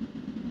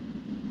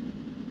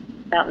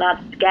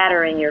not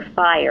scattering your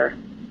fire.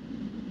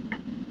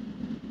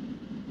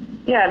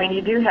 Yeah, I mean,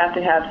 you do have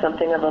to have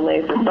something of a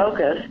laser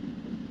focus,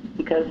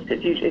 because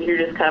if you're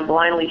just kind of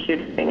blindly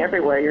shooting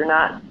everywhere, you're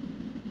not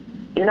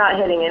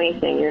hitting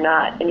anything. You're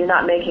not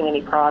making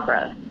any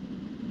progress.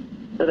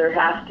 So there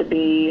has to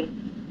be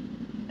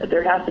a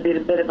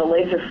bit of a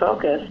laser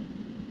focus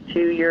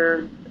to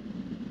your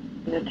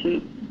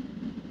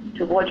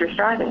to what you're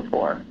striving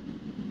for.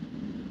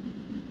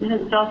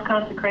 Isn't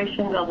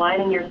self-consecration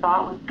aligning your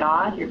thought with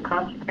God? You're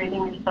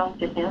consecrating yourself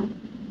to him?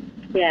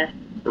 Yes.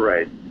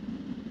 Right.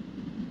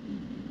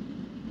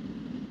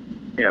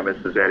 Yeah,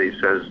 Mrs. Eddy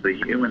says the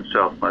human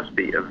self must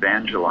be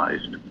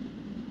evangelized.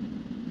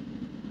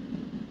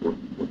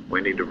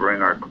 We need to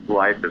bring our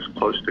life as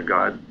close to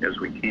God as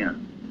we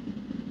can.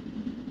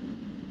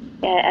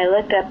 Yeah, I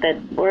looked up the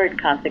word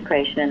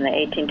consecration in the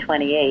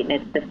 1828, and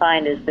it's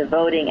defined as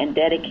devoting and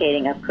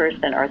dedicating a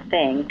person or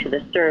thing to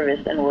the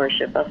service and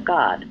worship of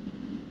God.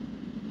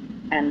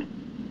 And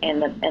in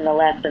the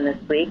lesson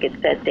this week, it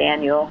said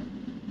Daniel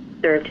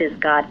served his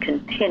God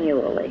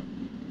continually.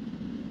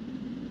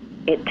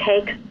 It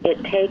takes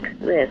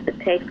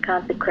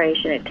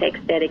consecration, it takes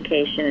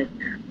dedication.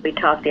 We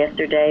talked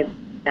yesterday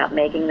about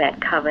making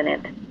that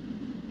covenant.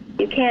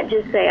 You can't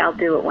just say, I'll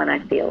do it when I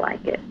feel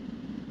like it.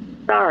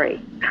 Sorry.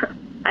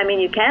 I mean,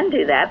 you can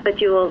do that,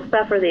 but you will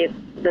suffer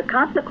the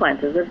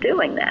consequences of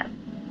doing that.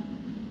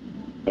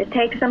 It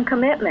takes some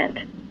commitment.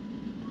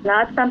 It's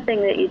not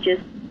something that you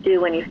just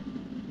do when it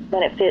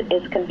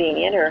is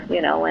convenient or,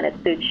 when it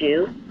suits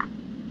you.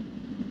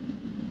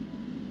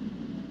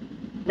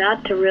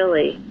 Not to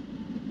really.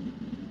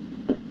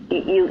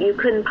 You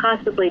couldn't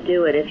possibly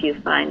do it if you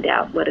find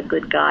out what a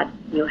good God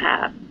you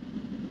have.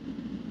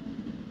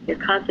 Your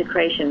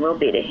consecration will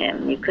be to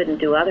him. You couldn't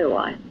do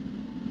otherwise.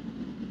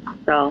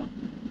 So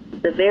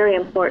it's a very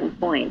important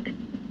point,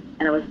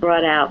 and it was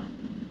brought out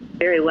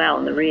very well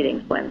in the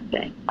readings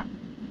Wednesday.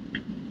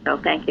 So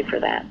thank you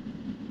for that.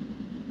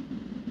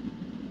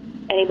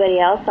 Anybody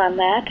else on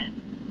that?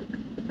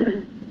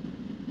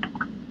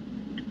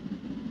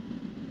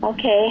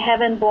 Okay,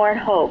 heaven-born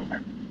hope.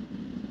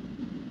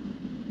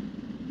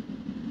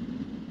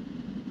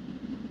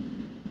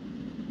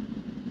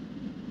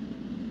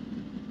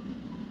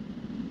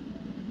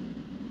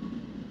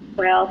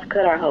 Where else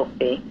could our hope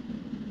be?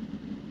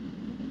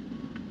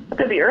 It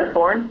could be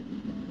earthborn.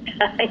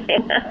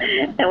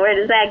 And where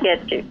does that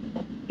get you?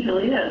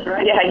 Usually is,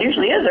 right? Yeah, it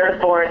usually is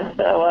earthborn.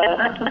 So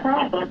That's the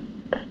problem.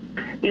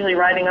 usually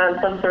riding on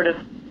some sort of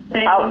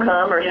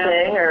outcome or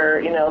thing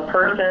or,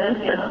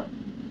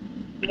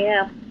 person.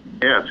 Yeah.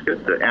 Yeah, it's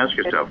good to ask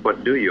yourself,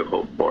 what do you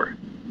hope for?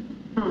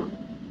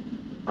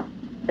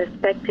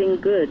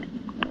 Expecting good.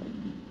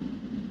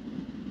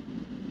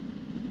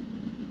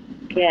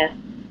 Yes,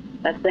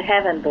 that's the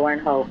heaven-born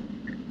hope.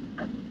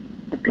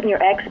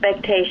 Your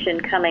expectation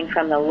coming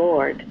from the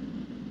Lord.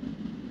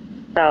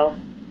 So,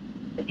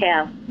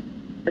 yeah,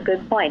 it's a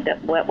good point.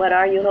 What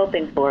are you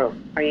hoping for?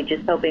 Are you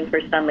just hoping for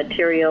some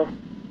material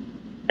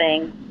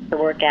thing to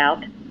work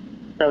out,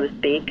 so to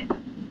speak?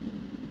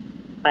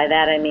 By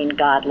that I mean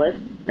godless,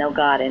 no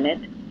God in it.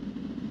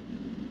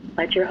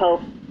 Let your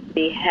hope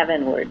be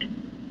heavenward.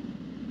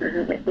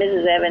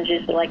 Mrs. Evans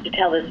used to like to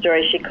tell this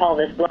story. She called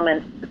this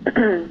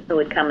woman who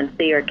would come and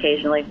see her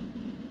occasionally,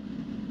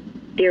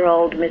 dear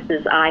old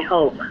Mrs. I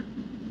Hope,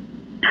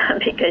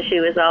 because she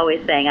was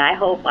always saying, I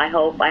hope, I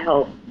hope, I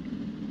hope.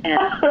 And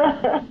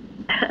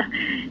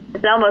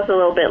it's almost a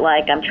little bit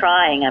like, I'm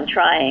trying.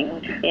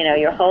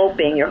 You're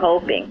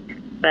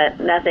hoping, but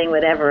nothing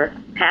would ever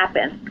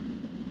happen.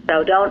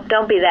 So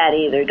don't be that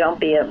either. Don't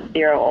be a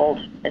dear old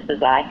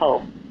Mrs. I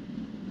Hope,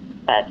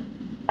 but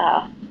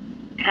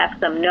have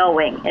some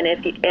knowing. And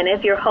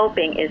if your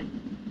hoping is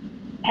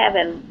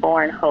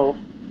heaven-born hope,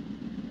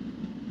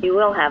 you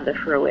will have the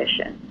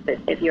fruition. But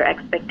if your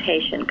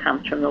expectation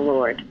comes from the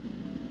Lord.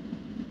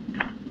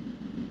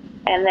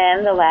 And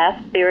then the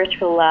last,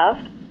 spiritual love.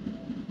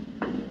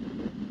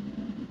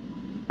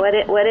 What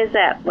is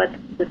that?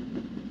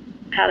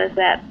 How does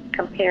that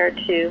compare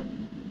to?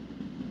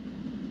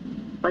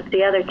 What's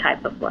the other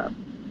type of love?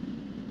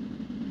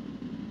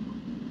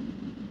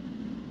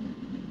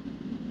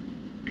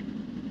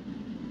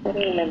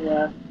 Human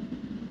love.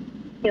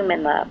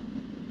 Human love.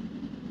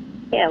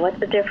 Yeah, what's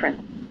the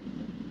difference?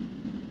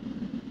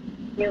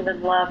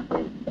 Human love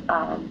is,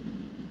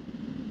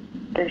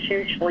 there's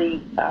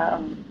usually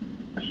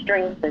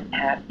strings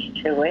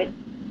attached to it,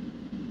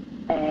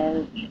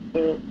 and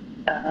if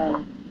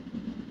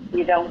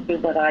you don't do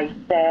what I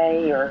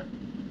say or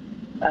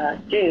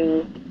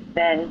do,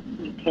 then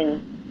you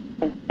can,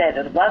 instead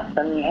of love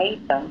them, you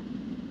hate them.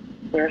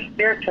 Where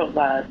spiritual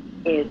love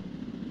is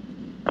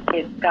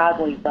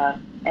godly love,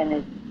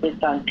 and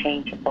it's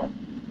unchangeable.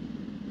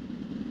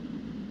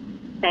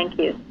 Thank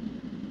you.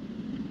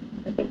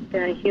 I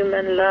think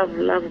human love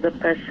loves the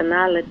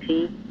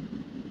personality,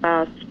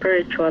 while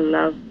spiritual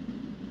love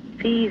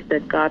sees the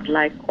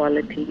godlike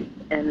qualities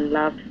and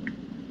loves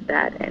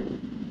that and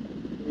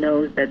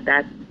knows that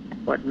that's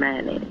what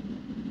man is.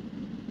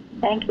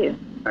 Thank you.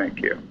 Thank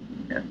you.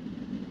 Yeah.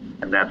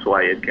 And that's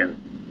why it can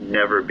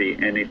never be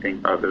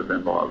anything other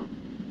than love.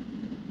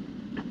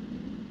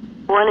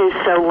 One is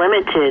so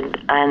limited,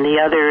 and the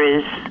other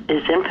is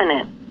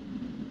infinite.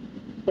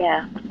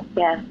 Yeah.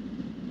 Yeah.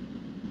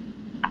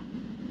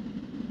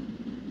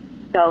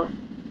 So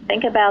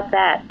think about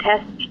that.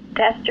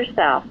 Test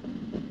yourself.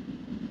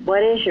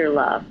 What is your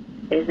love?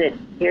 Is it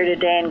here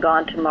today and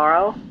gone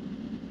tomorrow?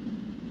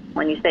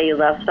 When you say you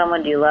love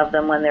someone, do you love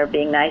them when they're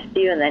being nice to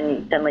you, and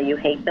then suddenly you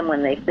hate them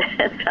when they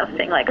said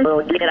something like a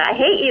little kid, I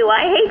hate you,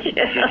 I hate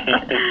you.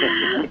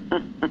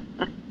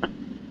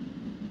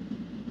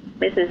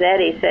 Mrs.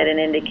 Eddy said an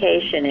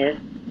indication is,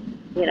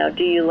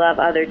 do you love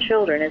other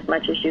children as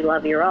much as you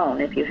love your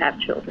own if you have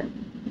children?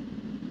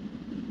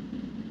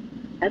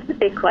 That's a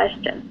big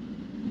question.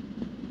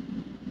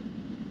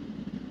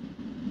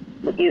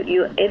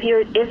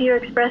 If you're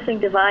expressing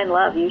divine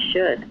love, you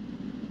should.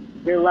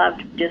 Your love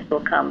just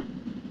will come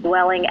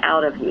welling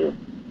out of you.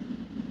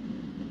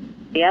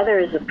 The other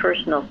is a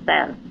personal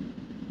sense.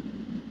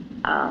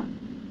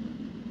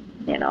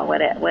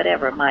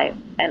 Whatever.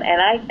 And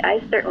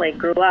I certainly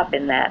grew up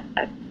in that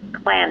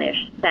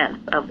clannish sense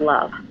of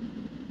love.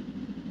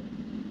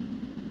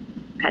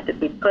 Had to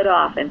be put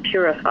off and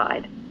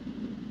purified.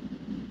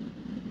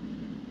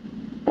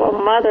 Well,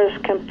 mothers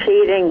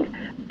competing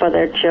for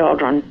their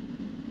children.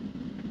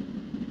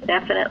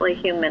 Definitely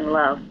human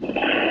love.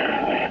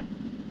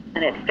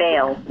 And it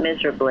fails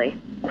miserably.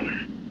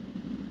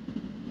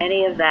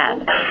 Any of that.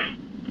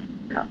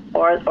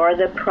 Or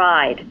the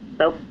pride.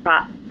 So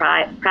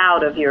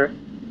proud of your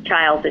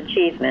child's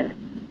achievement.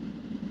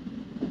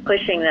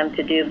 Pushing them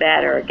to do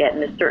better or get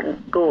into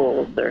certain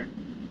schools. Or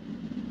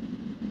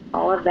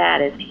all of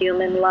that is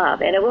human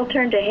love. And it will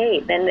turn to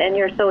hate. And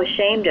you're so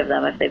ashamed of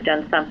them if they've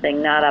done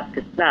something not up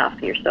to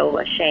snuff. You're so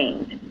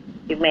ashamed.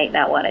 You may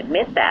not want to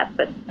admit that,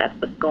 but that's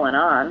what's going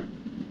on.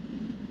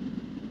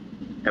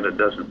 And it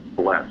doesn't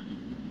bless.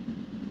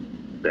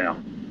 Yeah.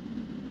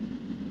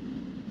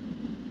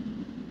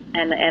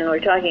 And we're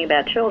talking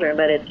about children,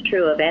 but it's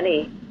true of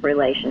any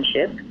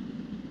relationship,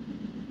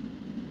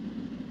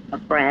 a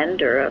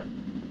friend or a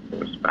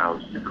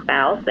spouse,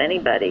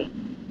 anybody.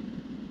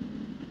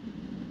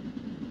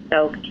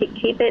 So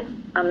keep it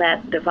on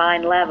that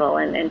divine level,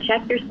 and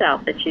check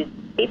yourself that you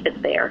keep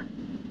it there,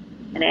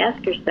 and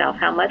ask yourself,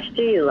 how much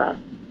do you love?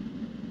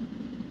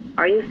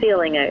 Are you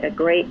feeling a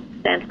great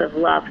sense of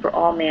love for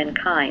all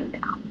mankind?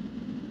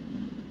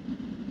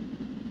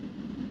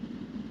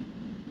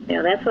 You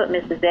know, that's what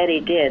Mrs.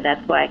 Eddy did.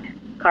 That's why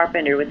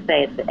Carpenter would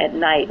say at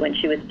night when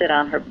she would sit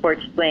on her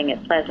porch swing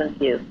at Pleasant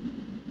View,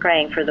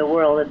 praying for the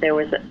world, that there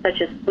was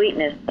such a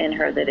sweetness in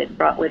her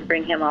that would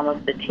bring him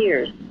almost to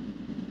tears.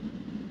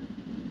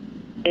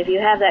 If you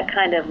have that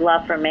kind of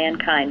love for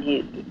mankind,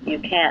 you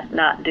can't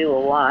not do a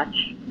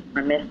watch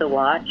or miss a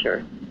watch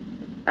or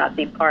not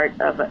be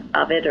part of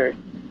it, or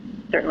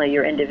certainly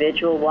your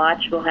individual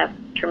watch will have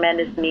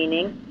tremendous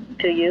meaning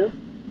to you.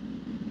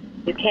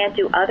 You can't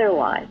do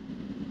otherwise.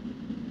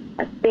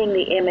 That's being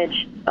the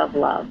image of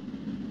love,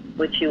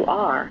 which you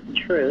are, in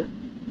truth.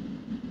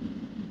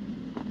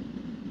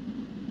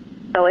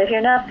 So if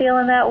you're not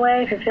feeling that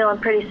way, if you're feeling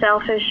pretty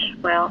selfish,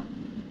 well,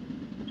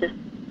 just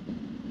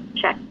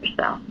check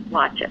yourself,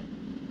 watch it.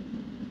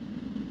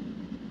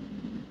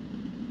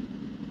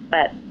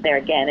 But there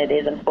again, it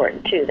is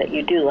important, too, that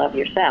you do love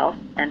yourself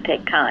and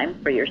take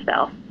time for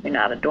yourself. You're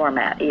not a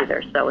doormat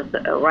either, so it's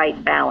a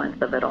right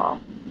balance of it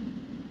all.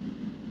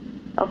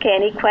 Okay,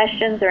 any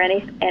questions or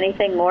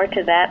anything more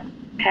to that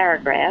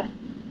paragraph?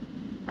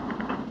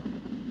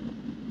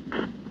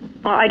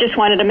 Well, I just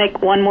wanted to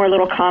make one more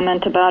little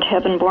comment about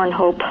heaven-born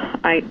hope.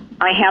 I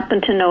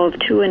happen to know of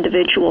two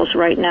individuals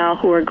right now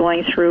who are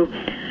going through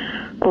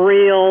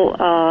real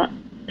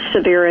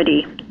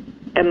severity,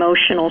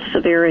 emotional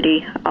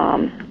severity.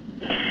 And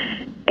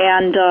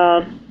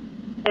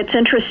it's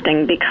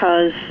interesting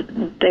because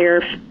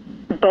they're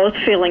both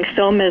feeling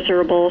so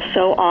miserable,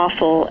 so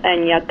awful,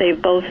 and yet they've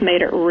both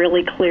made it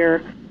really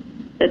clear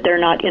that they're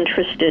not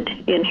interested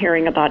in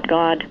hearing about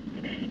God.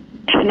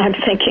 And I'm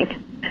thinking,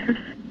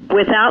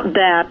 without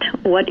that,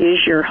 what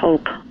is your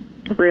hope,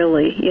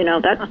 really? You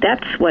know,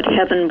 that's what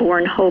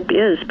heaven-born hope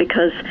is,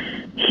 because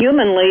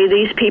humanly,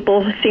 these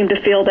people seem to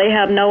feel they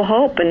have no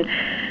hope, and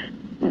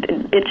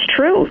it's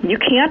true. You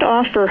can't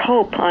offer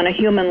hope on a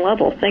human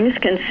level. Things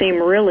can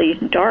seem really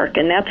dark,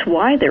 and that's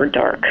why they're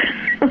dark.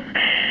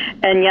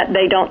 And yet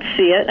they don't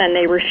see it, and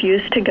they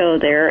refuse to go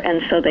there,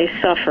 and so they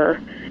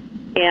suffer.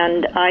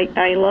 And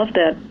I love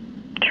that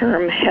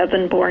term,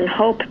 heaven-born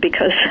hope,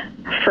 because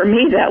for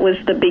me that was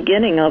the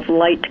beginning of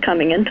light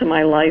coming into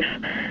my life.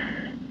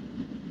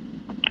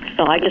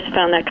 So I just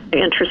found that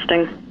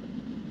interesting.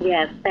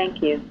 Yes,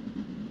 thank you.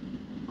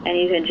 And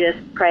you can just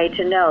pray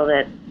to know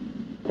that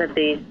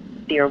these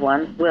dear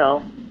ones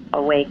will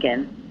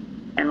awaken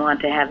and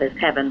want to have this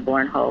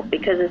heaven-born hope,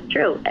 because it's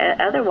true.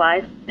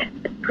 Otherwise,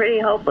 it's pretty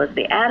hopeless.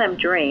 The Adam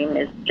dream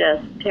is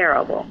just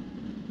terrible.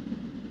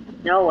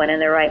 No one in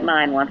their right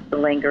mind wants to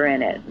linger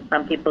in it.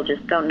 Some people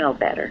just don't know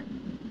better.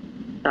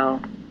 So,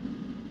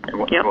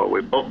 yep. What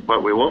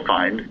we will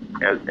find,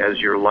 as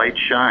your light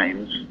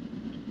shines,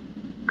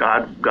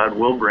 God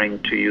will bring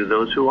to you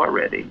those who are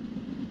ready.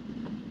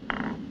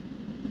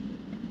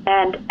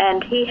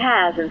 And He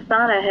has, and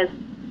Sana has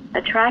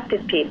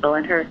attracted people,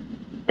 and her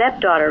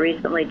stepdaughter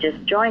recently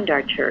just joined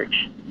our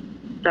church.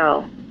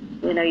 So,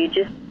 you know, you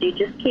just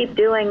keep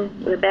doing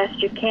the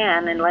best you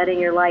can and letting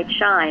your light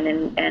shine,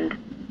 and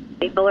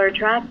people are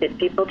attracted,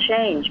 people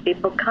change,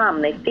 people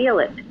come, they feel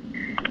it.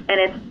 And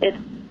it's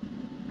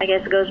I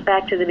guess it goes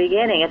back to the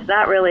beginning. It's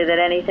not really that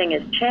anything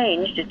has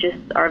changed, it's just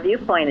our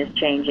viewpoint is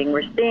changing.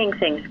 We're seeing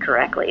things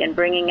correctly and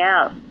bringing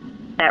out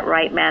that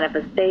right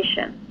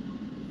manifestation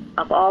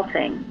of all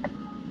things.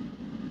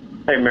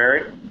 Hey,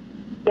 Mary?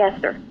 Yes,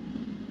 sir.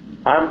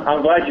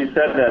 I'm glad you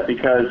said that,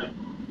 because,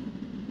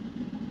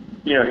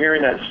 you know,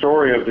 hearing that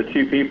story of the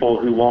two people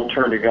who won't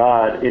turn to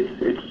God, it's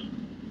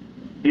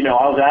you know,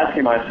 I was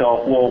asking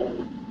myself, well,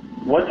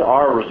 what's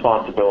our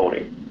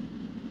responsibility?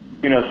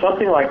 You know,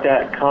 something like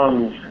that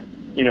comes,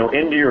 you know,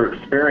 into your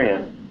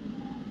experience.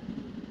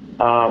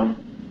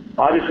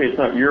 Obviously, it's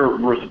not your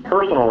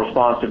personal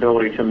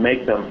responsibility to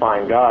make them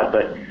find God,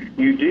 but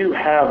you do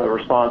have a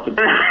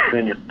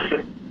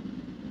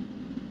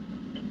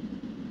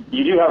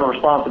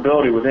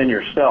responsibility within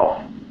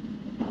yourself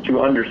to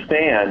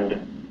understand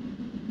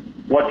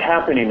what's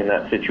happening in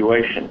that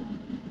situation.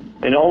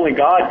 And only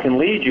God can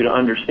lead you to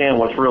understand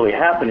what's really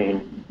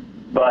happening.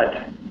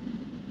 But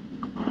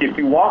if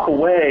you walk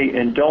away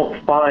and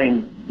don't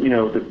find, you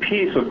know, the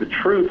peace of the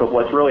truth of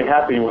what's really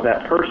happening with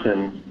that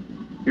person,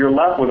 you're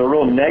left with a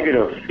real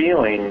negative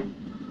feeling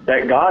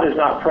that God is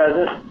not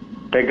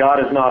present, that God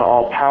is not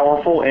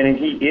all-powerful, and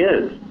He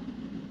is.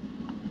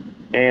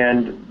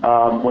 And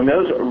when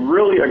those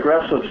really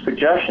aggressive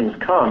suggestions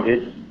come,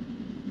 it's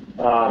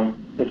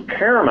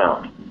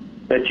paramount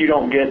that you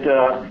don't get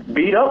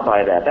beat up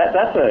by that.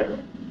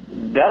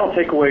 That'll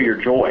take away your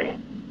joy.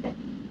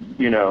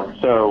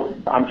 So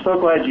I'm so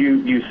glad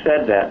you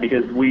said that,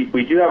 because we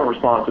do have a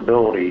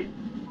responsibility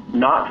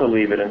not to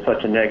leave it in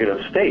such a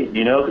negative state,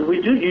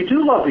 because you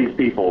do love these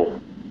people.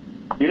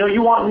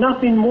 You want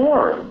nothing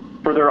more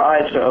for their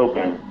eyes to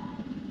open.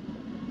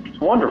 It's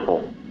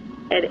wonderful.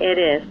 It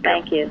is.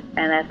 Thank you.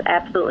 And that's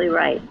absolutely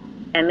right.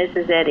 And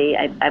Mrs. Eddy,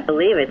 I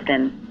believe it's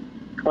in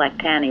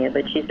Collectania,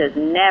 but she says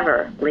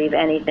never leave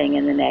anything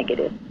in the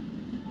negative.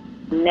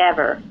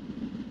 Never.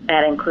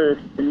 That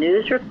includes the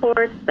news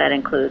reports. That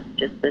includes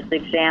just this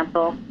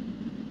example.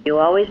 You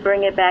always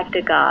bring it back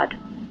to God.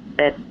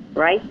 That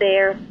right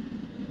there,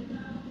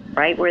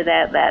 right where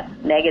that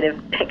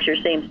negative picture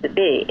seems to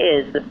be,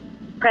 is the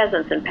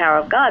presence and power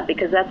of God,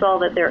 because that's all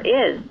that there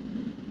is.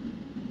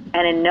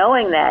 And in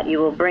knowing that, you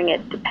will bring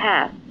it to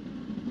pass.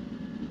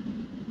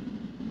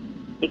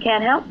 You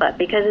can't help but,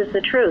 because it's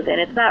the truth,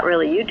 and it's not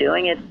really you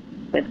doing it.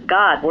 It's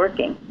God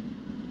working,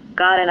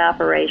 God in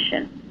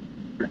operation.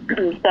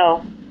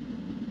 So,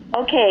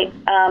 okay,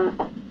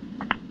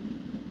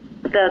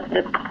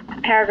 the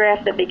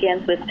paragraph that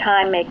begins with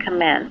 "time may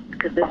commence,"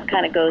 because this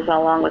kind of goes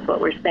along with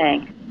what we're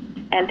saying.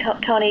 And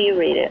Tony, you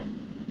read it.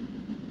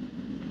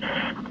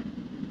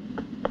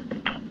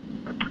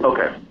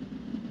 Okay.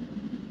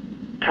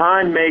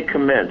 Time may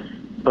commence,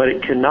 but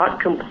it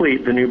cannot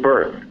complete the new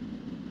birth.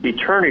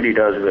 Eternity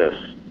does this,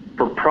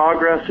 for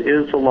progress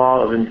is the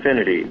law of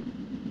infinity.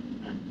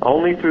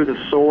 Only through the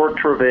sore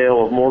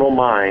travail of mortal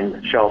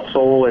mind shall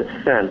soul its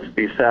sense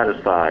be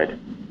satisfied,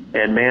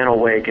 and man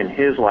awake in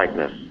his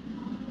likeness.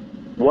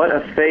 What a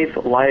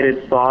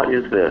faith-lighted thought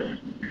is this,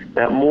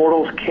 that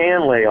mortals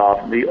can lay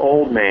off the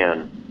old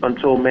man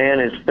until man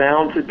is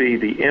found to be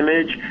the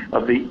image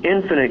of the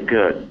infinite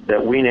good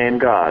that we name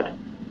God,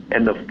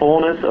 and the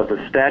fullness of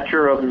the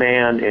stature of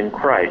man in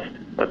Christ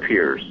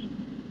appears.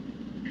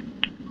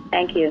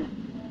 Thank you.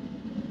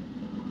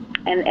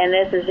 And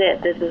this is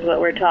it. This is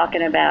what we're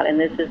talking about, and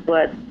this is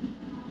what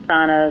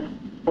Sana,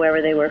 whoever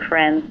they were,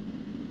 friends,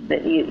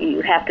 that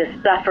you have to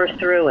suffer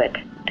through it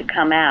to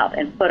come out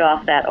and put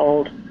off that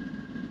old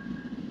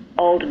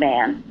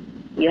man.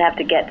 You have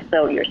to get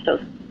you're so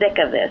sick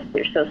of this.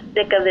 You're so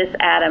sick of this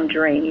Adam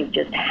dream. You've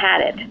just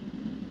had it.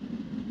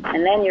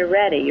 And then you're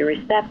ready. You're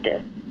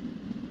receptive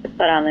to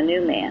put on the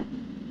new man,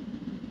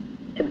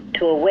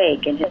 to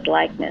awake in his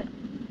likeness.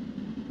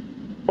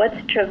 What's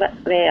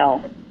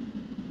travail?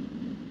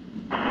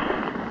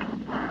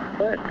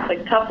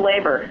 Like tough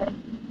labor.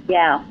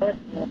 Yeah.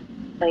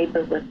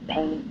 Labor with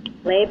pain.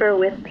 Labor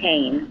with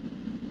pain.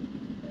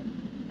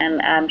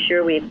 And I'm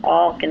sure we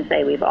all can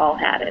say we've all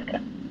had it.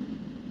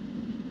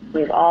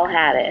 We've all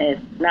had it. And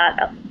it's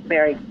not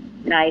very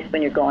nice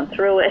when you're going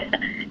through it.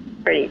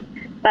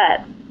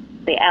 But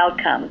the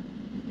outcome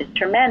is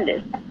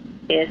tremendous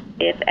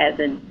if as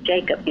in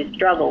Jacob, you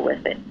struggle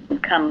with it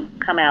and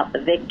come out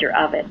the victor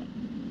of it.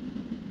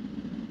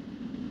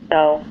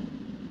 So.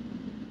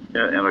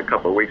 Yeah, and a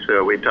couple of weeks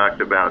ago, we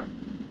talked about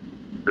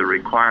the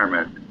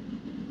requirement.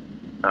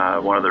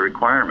 One of the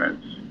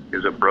requirements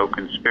is a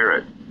broken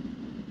spirit.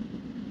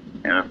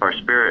 And if our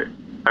spirit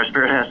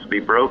has to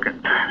be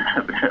broken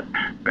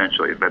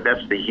eventually, but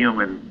that's the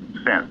human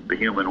sense. The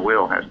human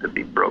will has to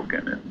be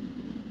broken.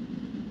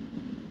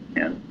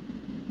 And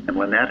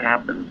when that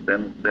happens,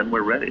 then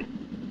we're ready.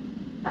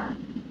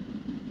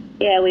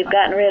 Yeah, we've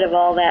gotten rid of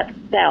all that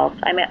self.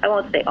 I mean, I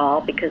won't say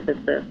all, because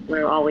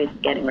we're always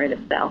getting rid of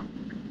self.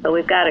 But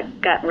we've gotten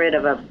rid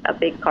of a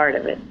big part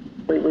of it.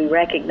 We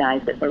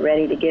recognize that we're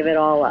ready to give it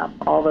all up.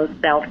 All those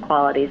self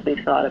qualities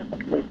we've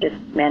just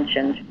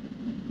mentioned.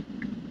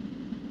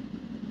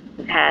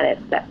 We've had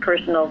it. That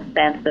personal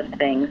sense of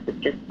things that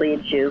just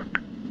leads you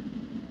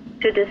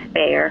to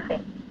despair.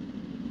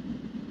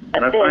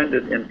 And I find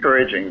it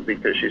encouraging,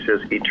 because she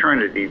says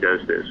eternity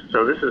does this.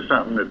 So this is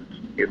something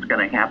it's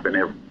going to happen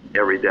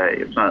every day.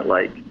 It's not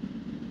like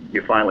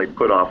you finally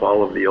put off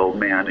all of the old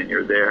man and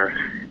you're there.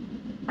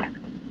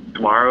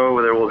 Tomorrow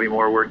there will be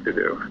more work to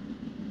do.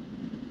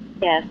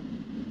 Yes.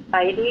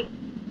 Heidi,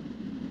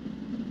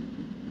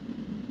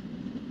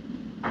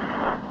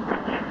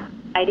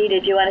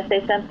 did you want to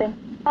say something?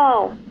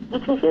 Oh, you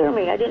can hear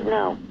me. I didn't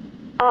know.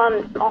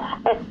 A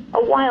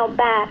while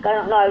back, I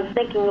don't know, I was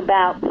thinking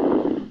about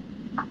the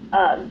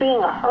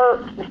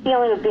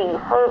feeling of being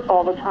hurt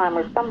all the time,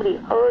 or somebody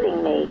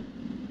hurting me.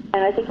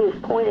 And I think it was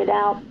pointed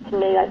out to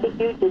me, I think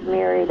you did,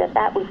 Mary,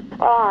 that was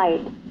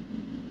pride.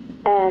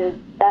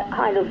 And that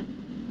kind of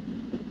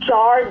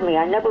jarred me.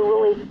 I never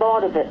really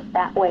thought of it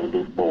that way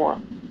before.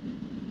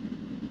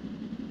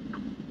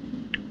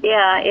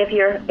 Yeah, if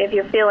your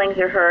feelings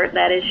are hurt,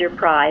 that is your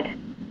pride,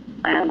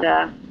 and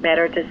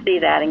better to see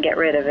that and get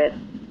rid of it.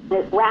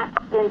 It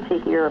wraps into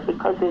here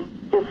because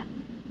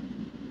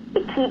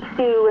it keeps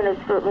you in a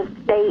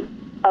certain state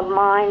of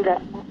mind,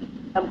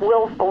 of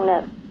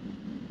willfulness,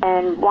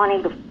 and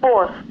wanting to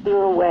force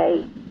your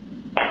way,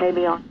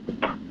 maybe on.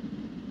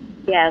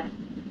 Yes.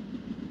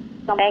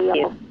 Thank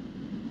you.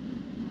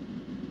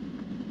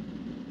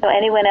 So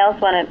anyone else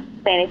want to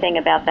say anything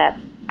about that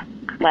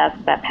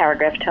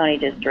paragraph Tony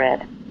just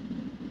read?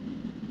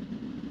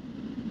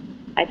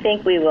 I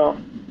think we will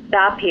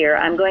stop here.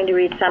 I'm going to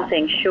read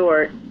something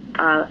short.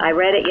 I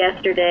read it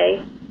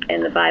yesterday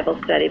in the Bible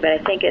study, but I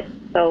think it's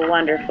so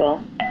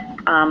wonderful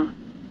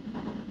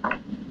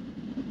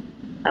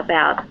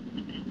about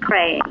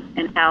praying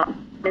and how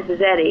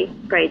Mrs. Eddy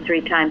prayed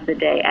 3 times a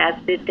day, as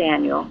did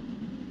Daniel.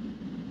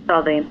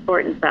 Saw the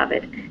importance of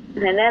it. And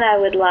then I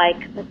would like,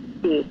 let's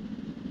see,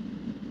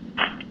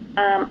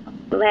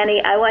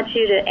 Lenny, I want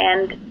you to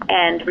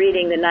end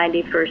reading the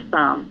 91st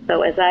Psalm.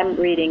 So as I'm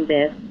reading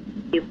this,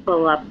 you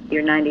pull up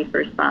your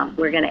 91st Psalm.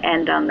 We're going to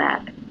end on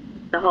that,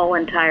 the whole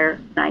entire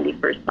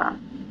 91st Psalm.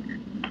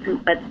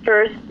 But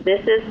first,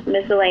 this is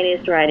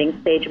Miscellaneous Writings,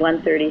 page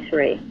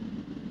 133.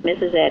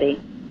 Mrs. Eddy.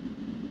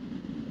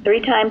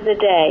 3 times a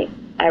day,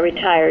 I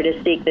retire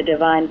to seek the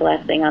divine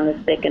blessing on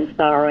the sick and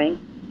sorrowing,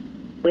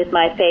 with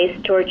my face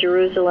toward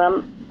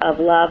Jerusalem of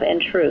love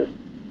and truth,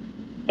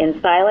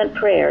 in silent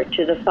prayer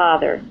to the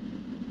Father,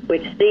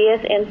 which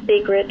seeth in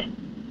secret,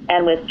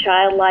 and with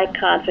childlike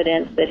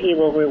confidence that he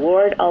will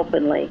reward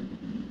openly.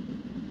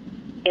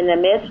 In the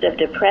midst of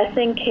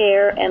depressing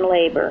care and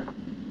labor,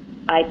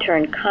 I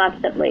turn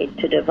constantly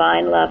to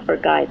divine love for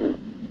guidance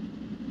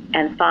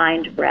and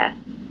find rest.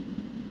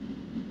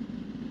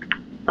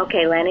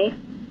 Okay, Lenny.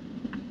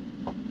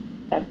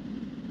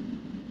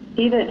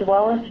 He that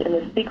dwelleth in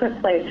the secret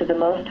place of the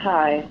Most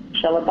High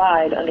shall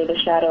abide under the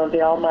shadow of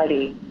the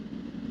Almighty.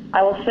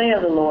 I will say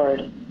of the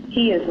Lord,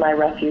 He is my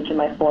refuge and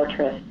my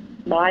fortress,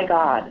 my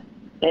God.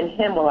 In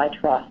Him will I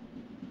trust.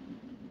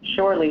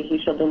 Surely He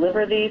shall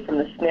deliver thee from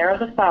the snare of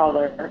the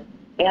fowler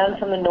and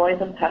from the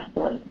noisome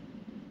pestilence.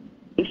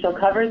 He shall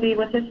cover thee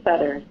with His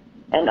feathers,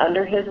 and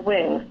under His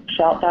wings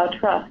shalt thou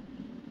trust.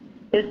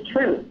 His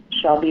truth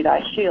shall be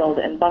thy shield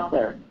and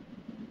buckler.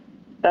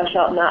 Thou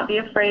shalt not be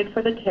afraid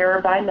for the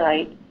terror by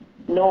night,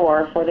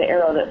 nor for the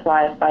arrow that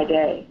flieth by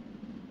day,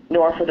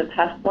 nor for the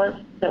pestilence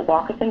that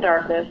walketh in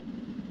darkness,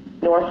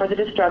 nor for the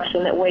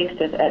destruction that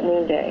wasteth at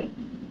noonday.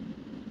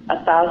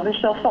 1,000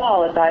 shall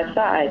fall at thy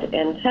side,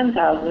 and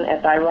 10,000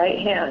 at thy right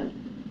hand,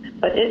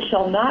 but it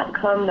shall not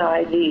come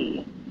nigh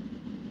thee.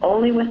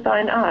 Only with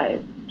thine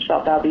eyes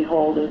shalt thou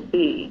behold and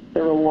see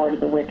the reward of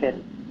the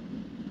wicked.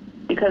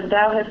 Because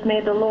thou hast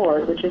made the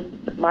Lord, which is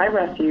my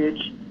refuge,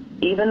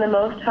 even the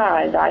Most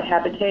High, thy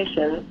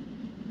habitation,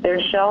 there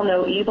shall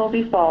no evil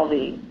befall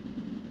thee,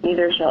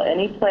 neither shall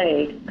any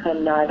plague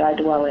come nigh thy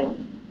dwelling.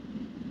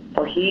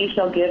 For he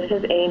shall give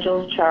his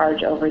angels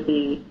charge over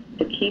thee,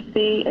 to keep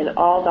thee in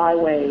all thy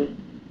ways.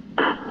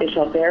 They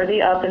shall bear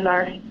thee up in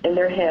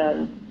their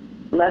hands,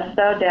 lest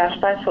thou dash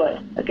thy foot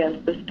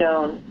against the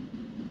stone.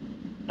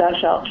 Thou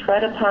shalt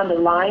tread upon the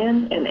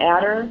lion and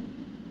adder,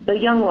 the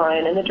young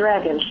lion and the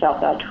dragon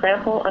shalt thou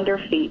trample under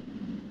feet.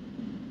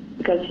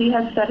 Because he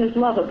has set his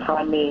love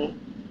upon me,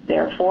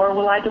 therefore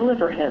will I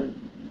deliver him.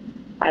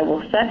 I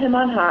will set him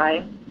on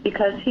high,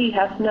 because he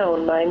hath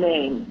known my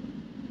name.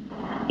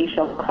 He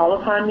shall call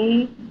upon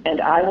me,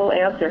 and I will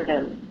answer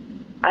him.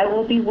 I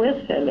will be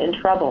with him in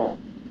trouble.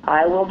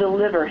 I will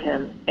deliver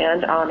him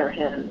and honor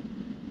him.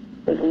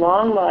 With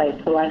long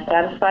life will I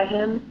satisfy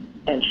him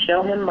and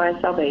show him my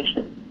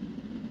salvation.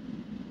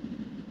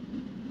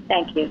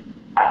 Thank you.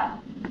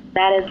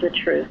 That is the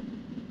truth.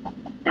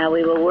 Now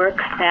we will work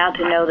now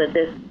to know that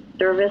this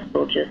service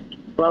will just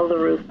blow the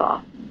roof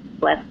off.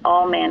 Bless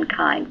all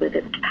mankind with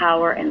its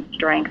power and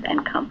strength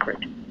and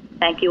comfort.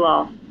 Thank you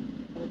all.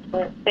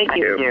 Thank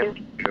you.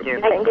 Thank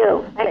you.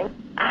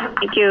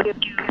 Thank you.